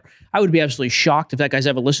never, I would be absolutely shocked if that guy's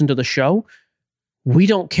ever listened to the show. We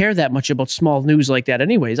don't care that much about small news like that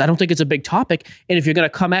anyways. I don't think it's a big topic. And if you're going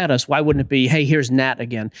to come at us, why wouldn't it be, hey, here's Nat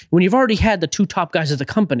again? When you've already had the 2 top guys at the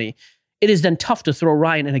company, it is then tough to throw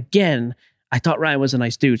Ryan. And again, I thought Ryan was a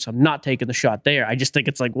nice dude, so I'm not taking the shot there. I just think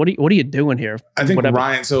it's like, what are you doing here? I think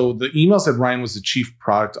Ryan, so the email said Ryan was the chief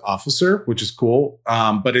product officer, which is cool.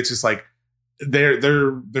 But it's just like,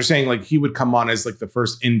 they're saying like he would come on as like the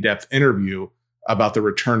first in-depth interview about the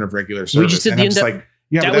return of regular service. We just did the in-depth. Like,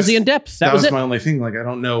 yeah, that was the in-depth. That was it. my only thing. Like, I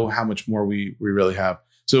don't know how much more we really have.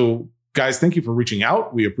 So guys, thank you for reaching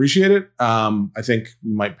out. We appreciate it. I think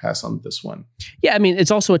we might pass on this one. Yeah, I mean,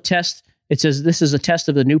 it's also a test. It says this is a test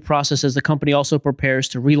of the new process as the company also prepares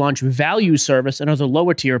to relaunch value service and other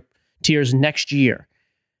lower tiers next year.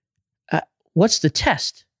 What's the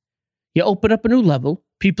test? You open up a new level.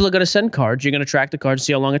 People are going to send cards. You're going to track the cards and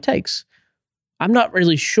see how long it takes. I'm not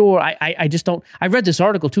really sure. I just don't. I read this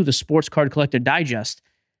article too, the Sports Card Collector Digest.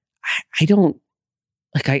 I don't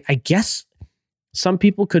like. I guess some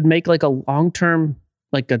people could make like a long-term,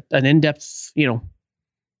 like an in-depth.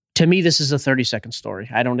 To me, this is a 30-second story.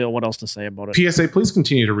 I don't know what else to say about it. PSA, please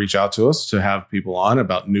continue to reach out to us to have people on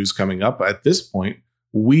about news coming up. At this point,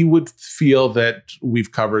 we would feel that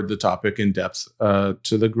we've covered the topic in depth to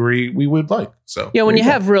the degree we would like. So yeah, when you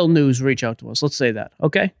have real news, reach out to us. Let's say that.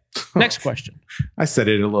 Okay. Next question. I said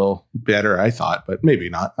it a little better, I thought, but maybe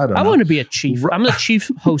not. I don't know. I want to be a chief. I'm the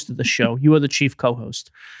chief host of the show. You are the chief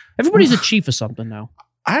co-host. Everybody's a chief of something now.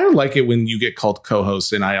 I like it when you get called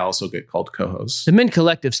co-host and I also get called co-host. The Men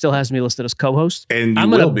Collective still has me listed as co-host. And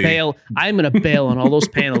I'm going to bail. I'm going to bail on all those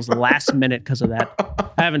panels last minute because of that.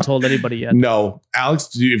 I haven't told anybody yet. No,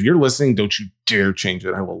 Alex, if you're listening, don't you dare change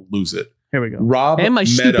it. I will lose it. Here we go. Rob and my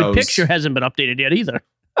Meadows. Stupid picture hasn't been updated yet either.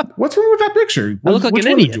 What's wrong with that picture? I look like Which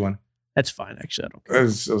an one idiot. did you want? That's fine, actually. I don't care. I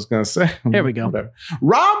was going to say. Here we go. Whatever.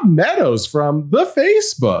 Rob Meadows from the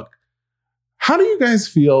Facebook. How do you guys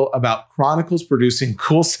feel about Chronicles producing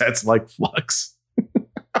cool sets like Flux,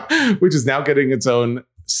 which is now getting its own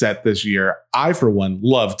set this year? I, for one,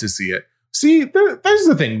 love to see it. See, there's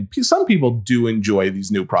the thing. Some people do enjoy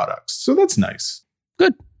these new products, so that's nice.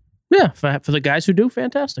 Good. Yeah, for the guys who do,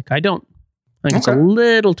 fantastic. I don't. I think it's a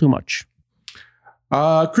little too much.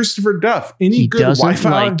 Christopher Duff, any good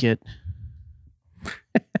Wi-Fi? Like it.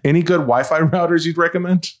 Any good Wi-Fi routers you'd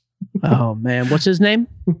recommend? Oh, man. What's his name?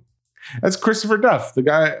 That's Christopher Duff, the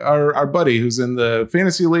guy, our buddy who's in the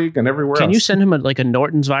fantasy league and everywhere else. Can you send him a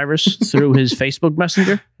Norton's virus through his Facebook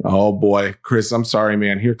Messenger? Oh boy, Chris, I'm sorry,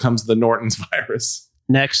 man. Here comes the Norton's virus.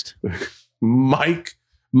 Next.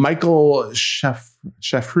 Michael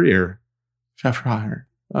Sheffrier.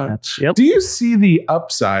 Yep. Do you see the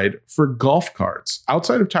upside for golf cards?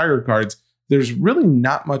 Outside of Tiger cards, there's really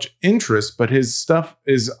not much interest, but his stuff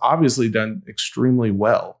is obviously done extremely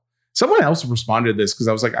well. Someone else responded to this because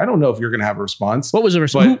I was like, I don't know if you're going to have a response. What was the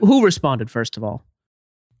response? Who responded first of all?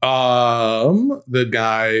 The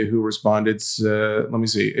guy who responded, let me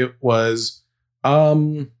see. It was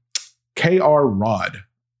KR Rod.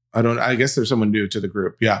 I guess there's someone new to the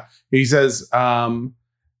group. Yeah. He says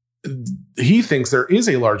he thinks there is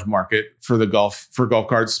a large market for golf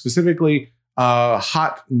cards. Specifically,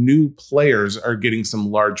 hot new players are getting some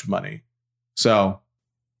large money. So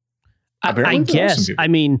I guess. I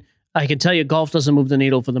mean, I can tell you golf doesn't move the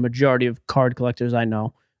needle for the majority of card collectors I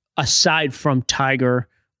know, aside from Tiger,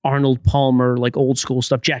 Arnold Palmer, like old school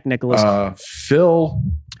stuff, Jack Nicklaus. Phil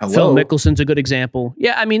Mickelson's a good example.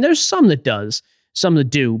 Yeah, I mean, there's some that does, some that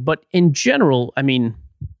do. But in general, I mean,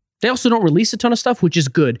 they also don't release a ton of stuff, which is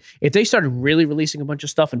good. If they started really releasing a bunch of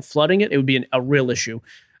stuff and flooding it, it would be a real issue.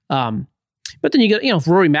 But then you get, if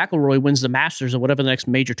Rory McIlroy wins the Masters or whatever the next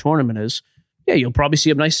major tournament is, yeah, you'll probably see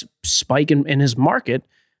a nice spike in his market.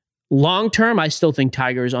 Long term, I still think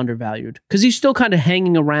Tiger is undervalued because he's still kind of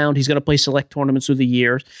hanging around. He's going to play select tournaments through the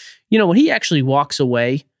years. When he actually walks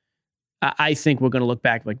away, I think we're going to look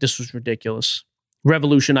back like this was ridiculous,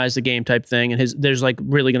 revolutionize the game type thing. And there's like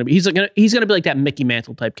really going to be he's going to be like that Mickey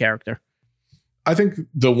Mantle type character. I think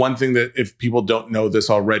the one thing that if people don't know this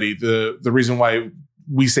already, the reason why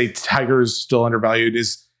we say Tiger is still undervalued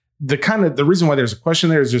is the reason why there's a question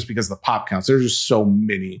there is just because of the pop counts. There's just so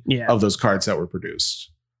many of those cards that were produced.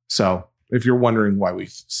 So if you're wondering why we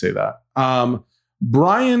say that,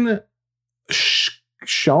 Brian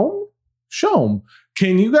Shome,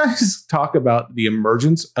 can you guys talk about the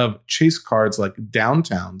emergence of chase cards like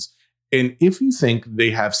Downtowns and if you think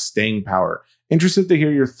they have staying power? Interested to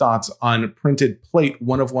hear your thoughts on printed plate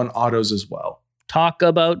 1-of-1 autos as well. Talk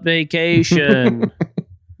about vacation.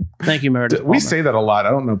 Thank you, Meredith. We say that a lot.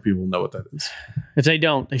 I don't know if people know what that is. If they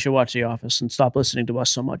don't, they should watch The Office and stop listening to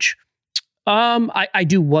us so much. I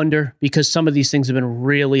do wonder because some of these things have been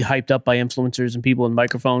really hyped up by influencers and people in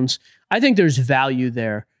microphones. I think there's value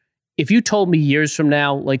there. If you told me years from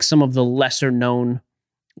now, like some of the lesser known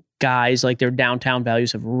guys, like their downtown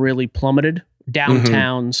values have really plummeted.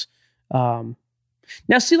 Downtowns. Now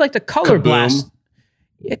see like the Color Kaboom. Blast.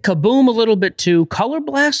 Yeah, Kaboom a little bit too. Color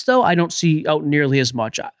Blast, though, I don't see out nearly as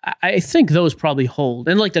much. I think those probably hold.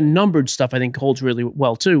 And like the numbered stuff, I think holds really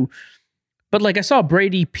well too. But like I saw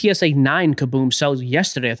Brady PSA 9 Kaboom sell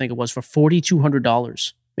yesterday, I think it was, for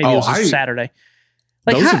 $4,200. Maybe it was Saturday.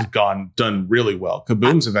 Like those have done really well.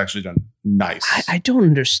 Kabooms have actually done nice. I don't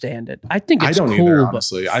understand it. I think it's cool. Either,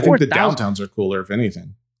 honestly. I think the downtowns are cooler, if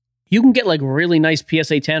anything. You can get like really nice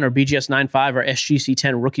PSA 10 or BGS 9.5 or SGC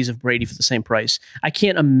 10 rookies of Brady for the same price. I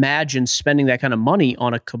can't imagine spending that kind of money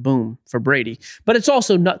on a Kaboom for Brady. But that's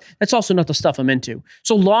also not the stuff I'm into.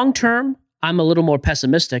 So long term, I'm a little more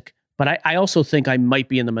pessimistic, but I also think I might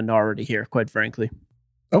be in the minority here, quite frankly.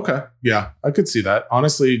 Okay. Yeah, I could see that.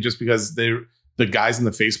 Honestly, just because the guys in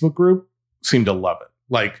the Facebook group seem to love it.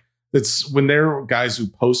 Like, it's when they're guys who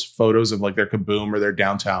post photos of like their Kaboom or their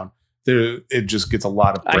downtown, it just gets a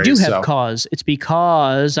lot of praise. I do have cause. It's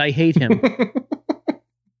because I hate him.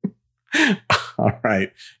 All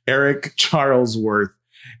right. Eric Charlesworth.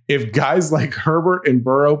 If guys like Herbert and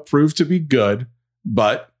Burrow prove to be good,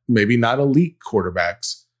 but maybe not elite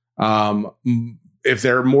quarterbacks, if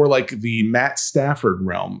they're more like the Matt Stafford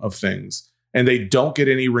realm of things and they don't get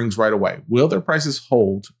any rings right away, will their prices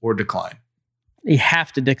hold or decline? They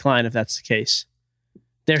have to decline if that's the case.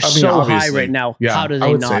 They're so high right now. Yeah, how do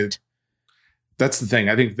they not? That's the thing.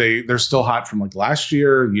 I think they're still hot from like last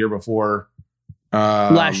year, the year before.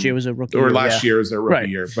 Last year was a rookie year. Or last year is their rookie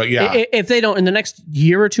year. But yeah. If they don't, in the next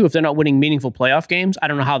year or two, if they're not winning meaningful playoff games, I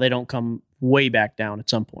don't know how they don't come way back down at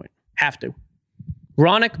some point. Have to.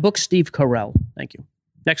 Ronak, book Steve Carell. Thank you.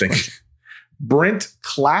 Next question. Brent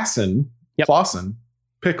Clausen,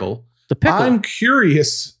 Pickle. The Pickle. I'm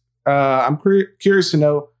curious. Curious to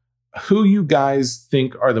know who you guys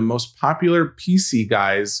think are the most popular PC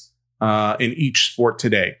guys in each sport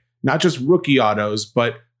today. Not just rookie autos,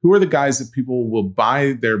 but who are the guys that people will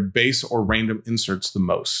buy their base or random inserts the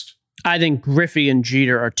most? I think Griffey and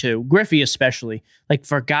Jeter are two. Griffey especially. Like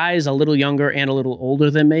for guys a little younger and a little older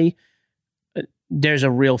than me, there's a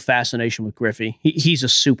real fascination with Griffey. He's a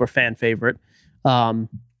super fan favorite.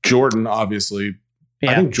 Jordan, obviously.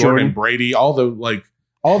 Yeah, I think Jordan, Brady, all the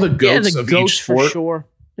goats of each sport. For sure.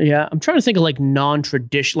 Yeah, I'm trying to think of like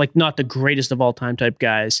non-traditional, like not the greatest of all time type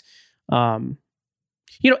guys. Allen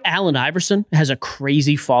Iverson has a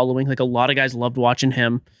crazy following. Like a lot of guys loved watching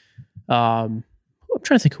him. I'm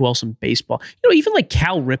trying to think who else in baseball. Even like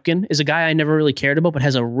Cal Ripken is a guy I never really cared about, but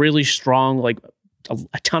has a really strong, like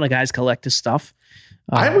a ton of guys collect his stuff.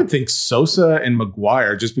 I would think Sosa and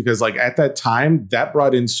McGuire, just because like at that time that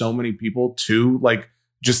brought in so many people to like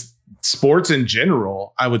just sports in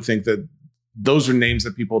general. I would think that those are names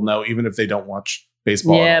that people know, even if they don't watch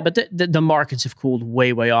baseball. Yeah, but the markets have cooled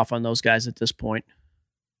way, way off on those guys at this point.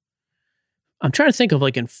 I'm trying to think of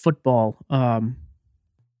like in football.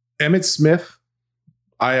 Emmitt Smith.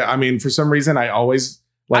 I mean, for some reason, I always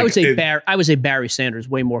like. I would say Barry Sanders,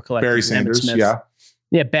 way more collective. Barry Sanders,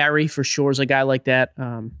 yeah, Barry for sure is a guy like that.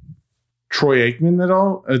 Troy Aikman at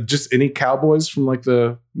all? Just any Cowboys from like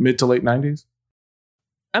the mid to late 90s?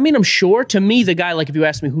 I mean, I'm sure. To me, the guy, like if you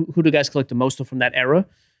ask me who do guys collect the most of from that era,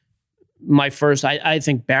 I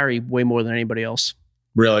think Barry way more than anybody else.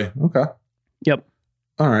 Really? Okay. Yep.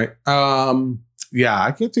 All right. Yeah,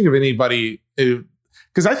 I can't think of anybody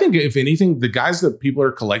because I think if anything, the guys that people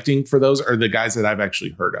are collecting for those are the guys that I've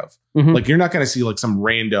actually heard of. Mm-hmm. Like you're not going to see like some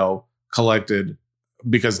rando collected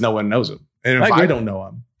because no one knows him. And if I don't know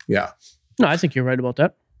him, yeah. No, I think you're right about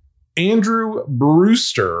that. Andrew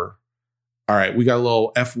Brewster. All right, we got a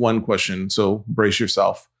little F1 question, so brace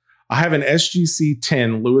yourself. I have an SGC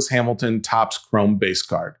 10 Lewis Hamilton Topps Chrome base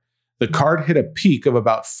card. The card hit a peak of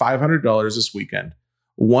about $500 this weekend.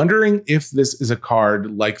 Wondering if this is a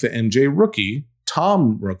card like the MJ rookie,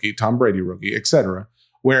 Tom Brady rookie, etc.,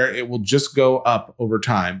 where it will just go up over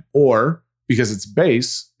time, or because it's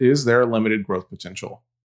base, is there a limited growth potential?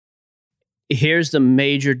 Here's the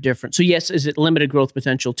major difference. So yes, is it limited growth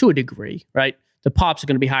potential to a degree, right? The pops are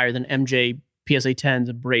going to be higher than MJ PSA 10s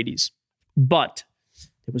and Brady's. But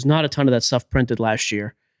there was not a ton of that stuff printed last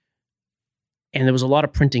year. And there was a lot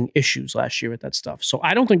of printing issues last year with that stuff. So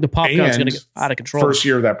I don't think the pop count is going to get out of control. First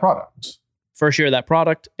year of that product.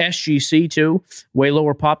 SGC too. Way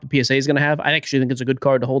lower pop the PSA is going to have. I actually think it's a good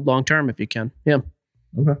card to hold long term if you can. Yeah.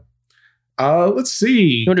 Okay. Let's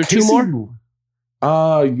see. You want to do two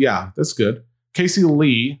more? Yeah, that's good. Casey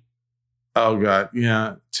Lee. Oh, God.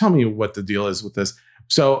 Yeah. Tell me what the deal is with this.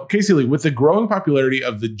 So, Casey Lee, with the growing popularity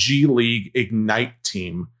of the G League Ignite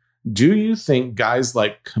team, do you think guys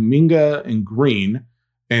like Kuminga and Green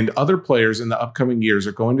and other players in the upcoming years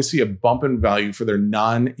are going to see a bump in value for their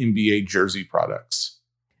non-NBA jersey products?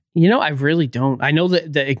 I really don't. I know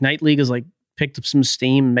that the Ignite League is like picked up some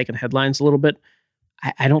steam, making headlines a little bit.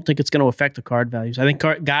 I don't think it's going to affect the card values. I think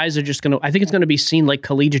guys are just going to, I think it's going to be seen like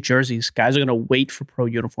collegiate jerseys. Guys are going to wait for pro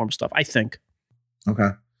uniform stuff, I think. Okay.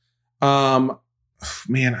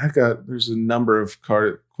 Man, there's a number of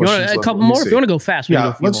card questions. A couple more? If you want to go fast, we can go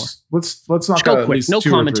a few more. Let's knock go out quick. at least No 2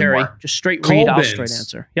 or 3 commentary. more. Just straight Cole read out, Benz. straight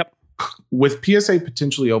answer. Yep. With PSA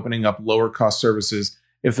potentially opening up lower cost services,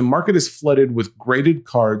 if the market is flooded with graded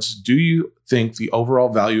cards, do you think the overall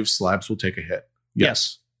value of slabs will take a hit?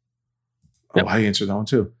 Yes. Oh, I answered that one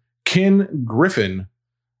too. Ken Griffin,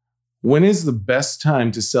 when is the best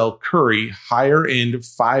time to sell Curry higher end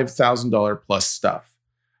 $5,000 plus stuff?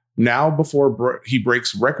 Now, before he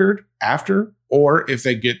breaks record, after, or if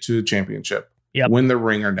they get to the championship? Yep. Win the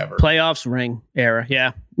ring or never. Playoffs, ring era.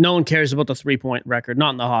 Yeah. No one cares about the 3-point record. Not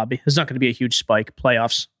in the hobby. There's not going to be a huge spike.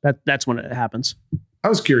 Playoffs. That's when it happens. I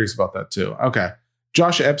was curious about that too. Okay.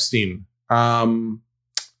 Josh Epstein.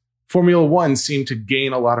 Formula One seemed to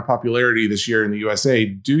gain a lot of popularity this year in the USA.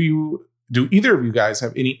 Do either of you guys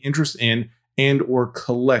have any interest in and or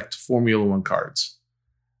collect Formula One cards?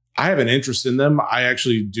 I have an interest in them. I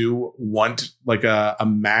actually do want like a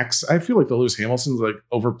max. I feel like the Lewis Hamilton's like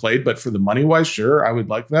overplayed, but for the money wise, sure, I would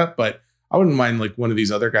like that. But I wouldn't mind like one of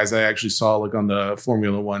these other guys I actually saw like on the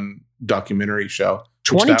Formula One documentary show.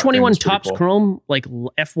 2021 Topps cool. Chrome, like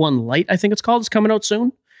F1 Lite, I think it's called, is coming out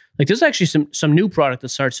soon. Like there's actually some new product that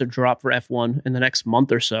starts to drop for F1 in the next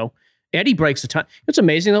month or so. Eddie breaks a ton. It's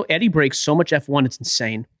amazing though. Eddie breaks so much F1, it's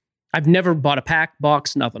insane. I've never bought a pack,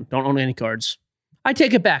 box, nothing. Don't own any cards. I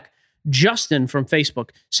take it back. Justin from Facebook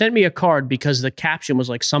sent me a card because the caption was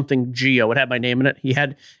like something Geo. It had my name in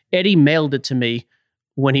it. Eddie mailed it to me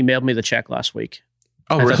when he mailed me the check last week.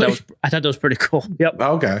 Oh, really? I thought that was pretty cool. Yep.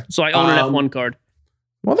 Okay. So I own an F1 card.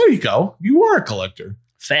 Well, there you go. You are a collector.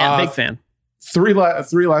 Big fan. Three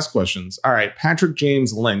last questions. All right. Patrick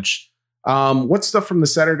James Lynch. What stuff from the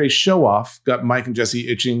Saturday show off got Mike and Jesse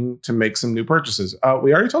itching to make some new purchases?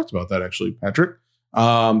 We already talked about that, actually, Patrick.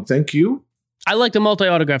 Thank you. I like the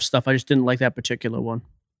multi-autograph stuff. I just didn't like that particular one.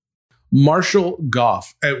 Marshall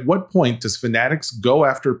Goff. At what point does Fanatics go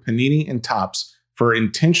after Panini and Topps for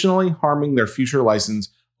intentionally harming their future license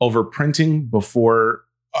over printing before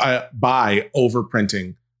by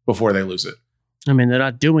overprinting before they lose it? I mean, they're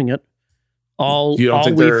not doing it. All we've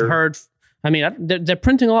heard. I mean, they're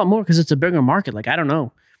printing a lot more because it's a bigger market. Like, I don't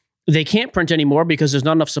know. They can't print anymore because there's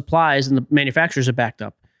not enough supplies and the manufacturers are backed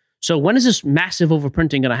up. So when is this massive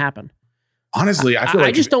overprinting going to happen? Honestly, I feel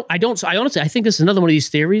I honestly think this is another one of these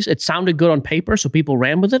theories. It sounded good on paper, so people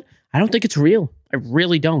ran with it. I don't think it's real. I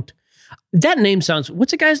really don't. That name sounds,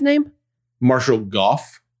 what's the guy's name? Marshall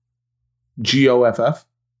Goff. Goff.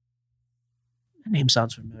 That name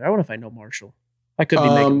sounds familiar. I wonder if I know Marshall. I could be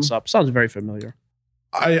making this up. Sounds very familiar.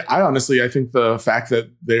 I honestly, I think the fact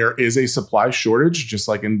that there is a supply shortage, just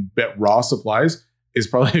like in raw supplies, is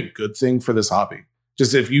probably a good thing for this hobby.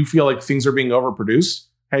 Just if you feel like things are being overproduced,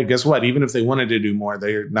 hey, guess what? Even if they wanted to do more,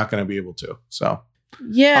 they're not going to be able to. So,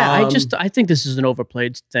 yeah, I think this is an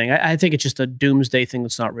overplayed thing. I think it's just a doomsday thing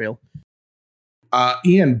that's not real.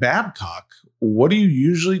 Ian Babcock, what do you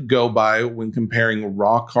usually go by when comparing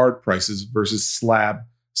raw card prices versus slabbed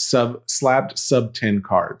sub 10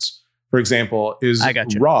 cards? For example, is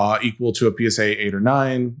raw equal to a PSA 8 or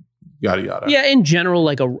 9? Yada, yada. Yeah, in general,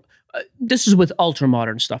 like this is with ultra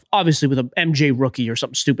modern stuff. Obviously, with a MJ rookie or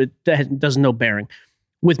something stupid that doesn't no bearing.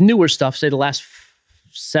 With newer stuff, say the last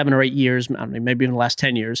 7 or 8 years, I don't know, maybe even the last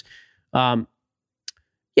 10 years. Yeah,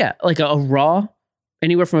 like a raw,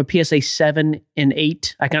 anywhere from a PSA 7 and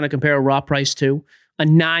 8, I kind of compare a raw price to. A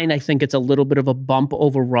 9, I think it's a little bit of a bump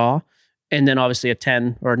over raw. And then obviously a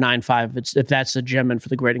 10 or a 9.5, if that's a gem for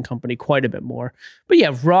the grading company, quite a bit more. But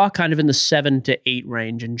yeah, raw kind of in the 7 to 8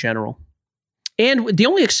 range in general. And the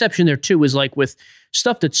only exception there too is like with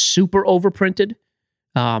stuff that's super overprinted,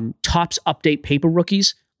 Topps update paper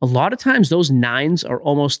rookies, a lot of times those 9s are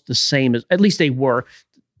almost the same as, at least they were.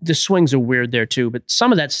 The swings are weird there too, but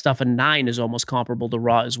some of that stuff, a 9 is almost comparable to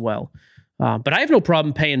raw as well. But I have no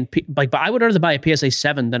problem paying, but I would rather buy a PSA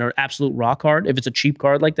 7 than an absolute raw card if it's a cheap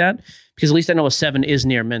card like that, because at least I know a 7 is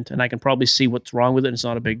near mint and I can probably see what's wrong with it and it's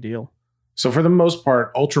not a big deal. So for the most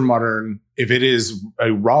part, ultra modern, if it is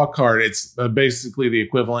a raw card, it's basically the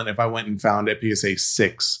equivalent if I went and found a PSA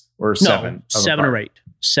 6 or 7. No, 7 or 8.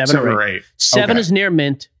 7 or 8. 7 is near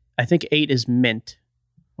mint. I think 8 is mint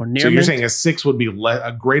or near mint. So you're saying a 6 would be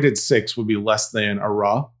a graded 6 would be less than a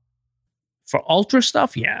raw? For ultra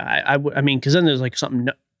stuff, yeah, I mean, because then there's like something.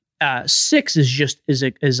 6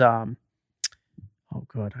 is oh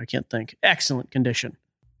god, I can't think. Excellent condition.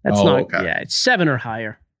 That's okay. Yeah, it's 7 or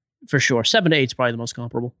higher for sure. 7 to 8 is probably the most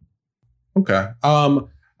comparable. Okay.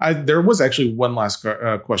 There was actually one last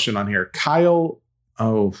question on here. Kyle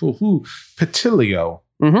Patilio.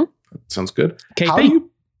 Mm-hmm. That sounds good. KP.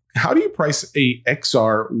 How do you price a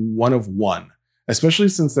XR 1 of 1, especially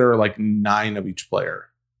since there are like 9 of each player?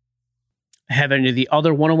 Have any of the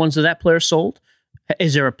other 1-on-1s of that player sold?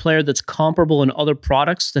 Is there a player that's comparable in other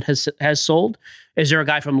products that has sold? Is there a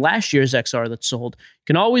guy from last year's XR that's sold? You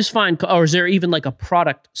can always find, or is there even like a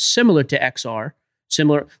product similar to XR?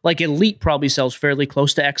 Similar, like Elite probably sells fairly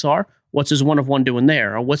close to XR. What's his 1 of 1 doing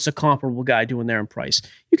there? Or what's a comparable guy doing there in price?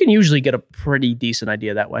 You can usually get a pretty decent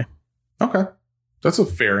idea that way. Okay. That's a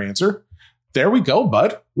fair answer. There we go,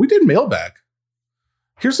 bud. We did mailbag.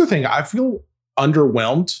 Here's the thing. I feel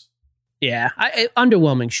underwhelmed. Yeah.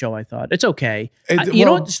 Underwhelming show, I thought. It's okay. You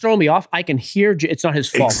know what's throwing me off? I can hear, it's not his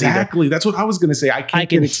fault. Exactly. That's what I was going to say. I can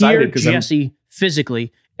get excited because Jesse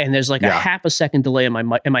physically, and there's like a half a second delay in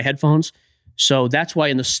my headphones. So that's why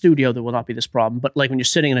in the studio there will not be this problem. But like when you're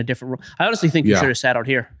sitting in a different room, I honestly think you should have sat out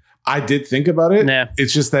here. I did think about it. Nah.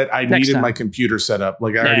 It's just that I needed my computer set up.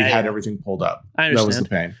 Like I already had everything pulled up. I understand. That was the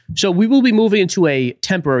pain. So we will be moving into a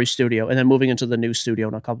temporary studio and then moving into the new studio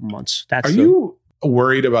in a couple months. Are you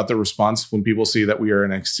worried about the response when people see that we are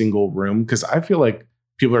in a single room? Because I feel like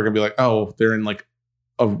people are going to be like, oh, they're in like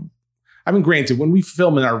a... I mean, granted, when we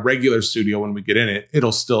film in our regular studio, when we get in it,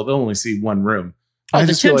 they'll only see one room. Oh,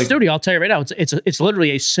 the Tim studio, I'll tell you right now, it's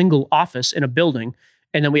literally a single office in a building.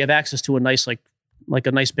 And then we have access to a nice, like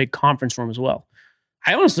a nice big conference room as well.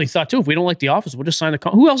 I honestly thought too, if we don't like the office, we'll just sign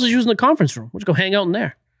who else is using the conference room? We'll just go hang out in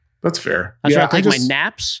there. That's fair. That's where I'll take my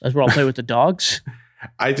naps. That's where I'll play with the dogs.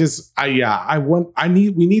 we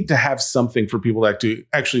need to have something for people to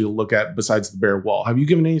actually look at besides the bare wall. Have you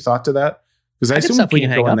given any thought to that? Because I assume we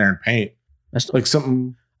can go in there and paint. Like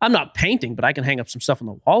something. I'm not painting, but I can hang up some stuff on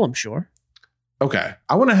the wall, I'm sure. Okay.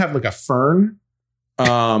 I want to have like a fern.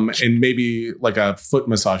 And maybe like a foot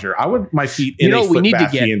massager. I want my feet in a foot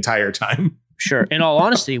bath the entire time. Sure. In all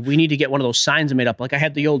honesty, we need to get one of those signs made up. Like I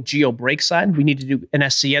had the old Geo Brake sign. We need to do an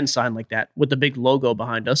SCN sign like that with the big logo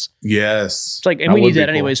behind us. Yes. It's like, and we need that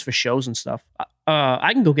anyways for shows and stuff.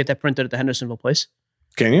 I can go get that printed at the Hendersonville place.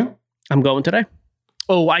 Can you? I'm going today.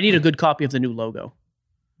 Oh, I need a good copy of the new logo.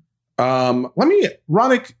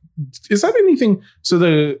 Ronak, is that anything?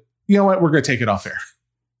 So you know what? We're going to take it off air.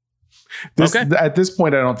 At this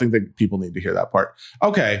point, I don't think that people need to hear that part.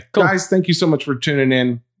 Okay, cool. Guys, thank you so much for tuning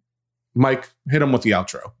in. Mike, hit them with the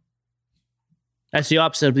outro. That's the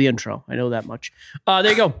opposite of the intro. I know that much. There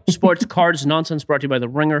you go. Sports Cards Nonsense brought to you by the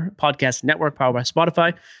Ringer Podcast Network, powered by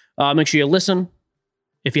Spotify. Make sure you listen.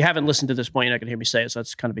 If you haven't listened to this point, you're not going to hear me say it, so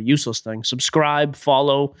that's kind of a useless thing. Subscribe,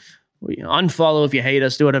 follow, unfollow if you hate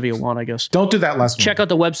us. Do whatever you want, I guess. Don't do that last one. Check out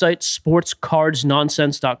the website,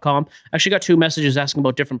 sportscardsnonsense.com. I actually got 2 messages asking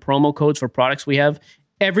about different promo codes for products we have.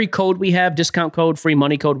 Every code we have, discount code, free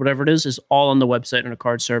money code, whatever it is all on the website under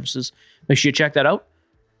card services. Make sure you check that out.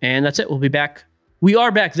 And that's it. We'll be back. We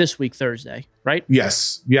are back this week, Thursday, right?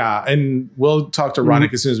 Yes. Yeah. And we'll talk to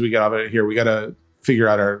Ronak as soon as we get out of here. We got to figure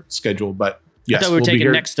out our schedule, but yes. I thought we were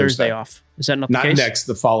taking next Thursday off. Is that not the case? Not next,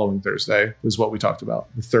 the following Thursday is what we talked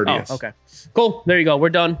about, the 30th. Oh, okay. Cool. There you go. We're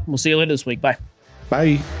done. We'll see you later this week. Bye.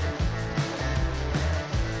 Bye.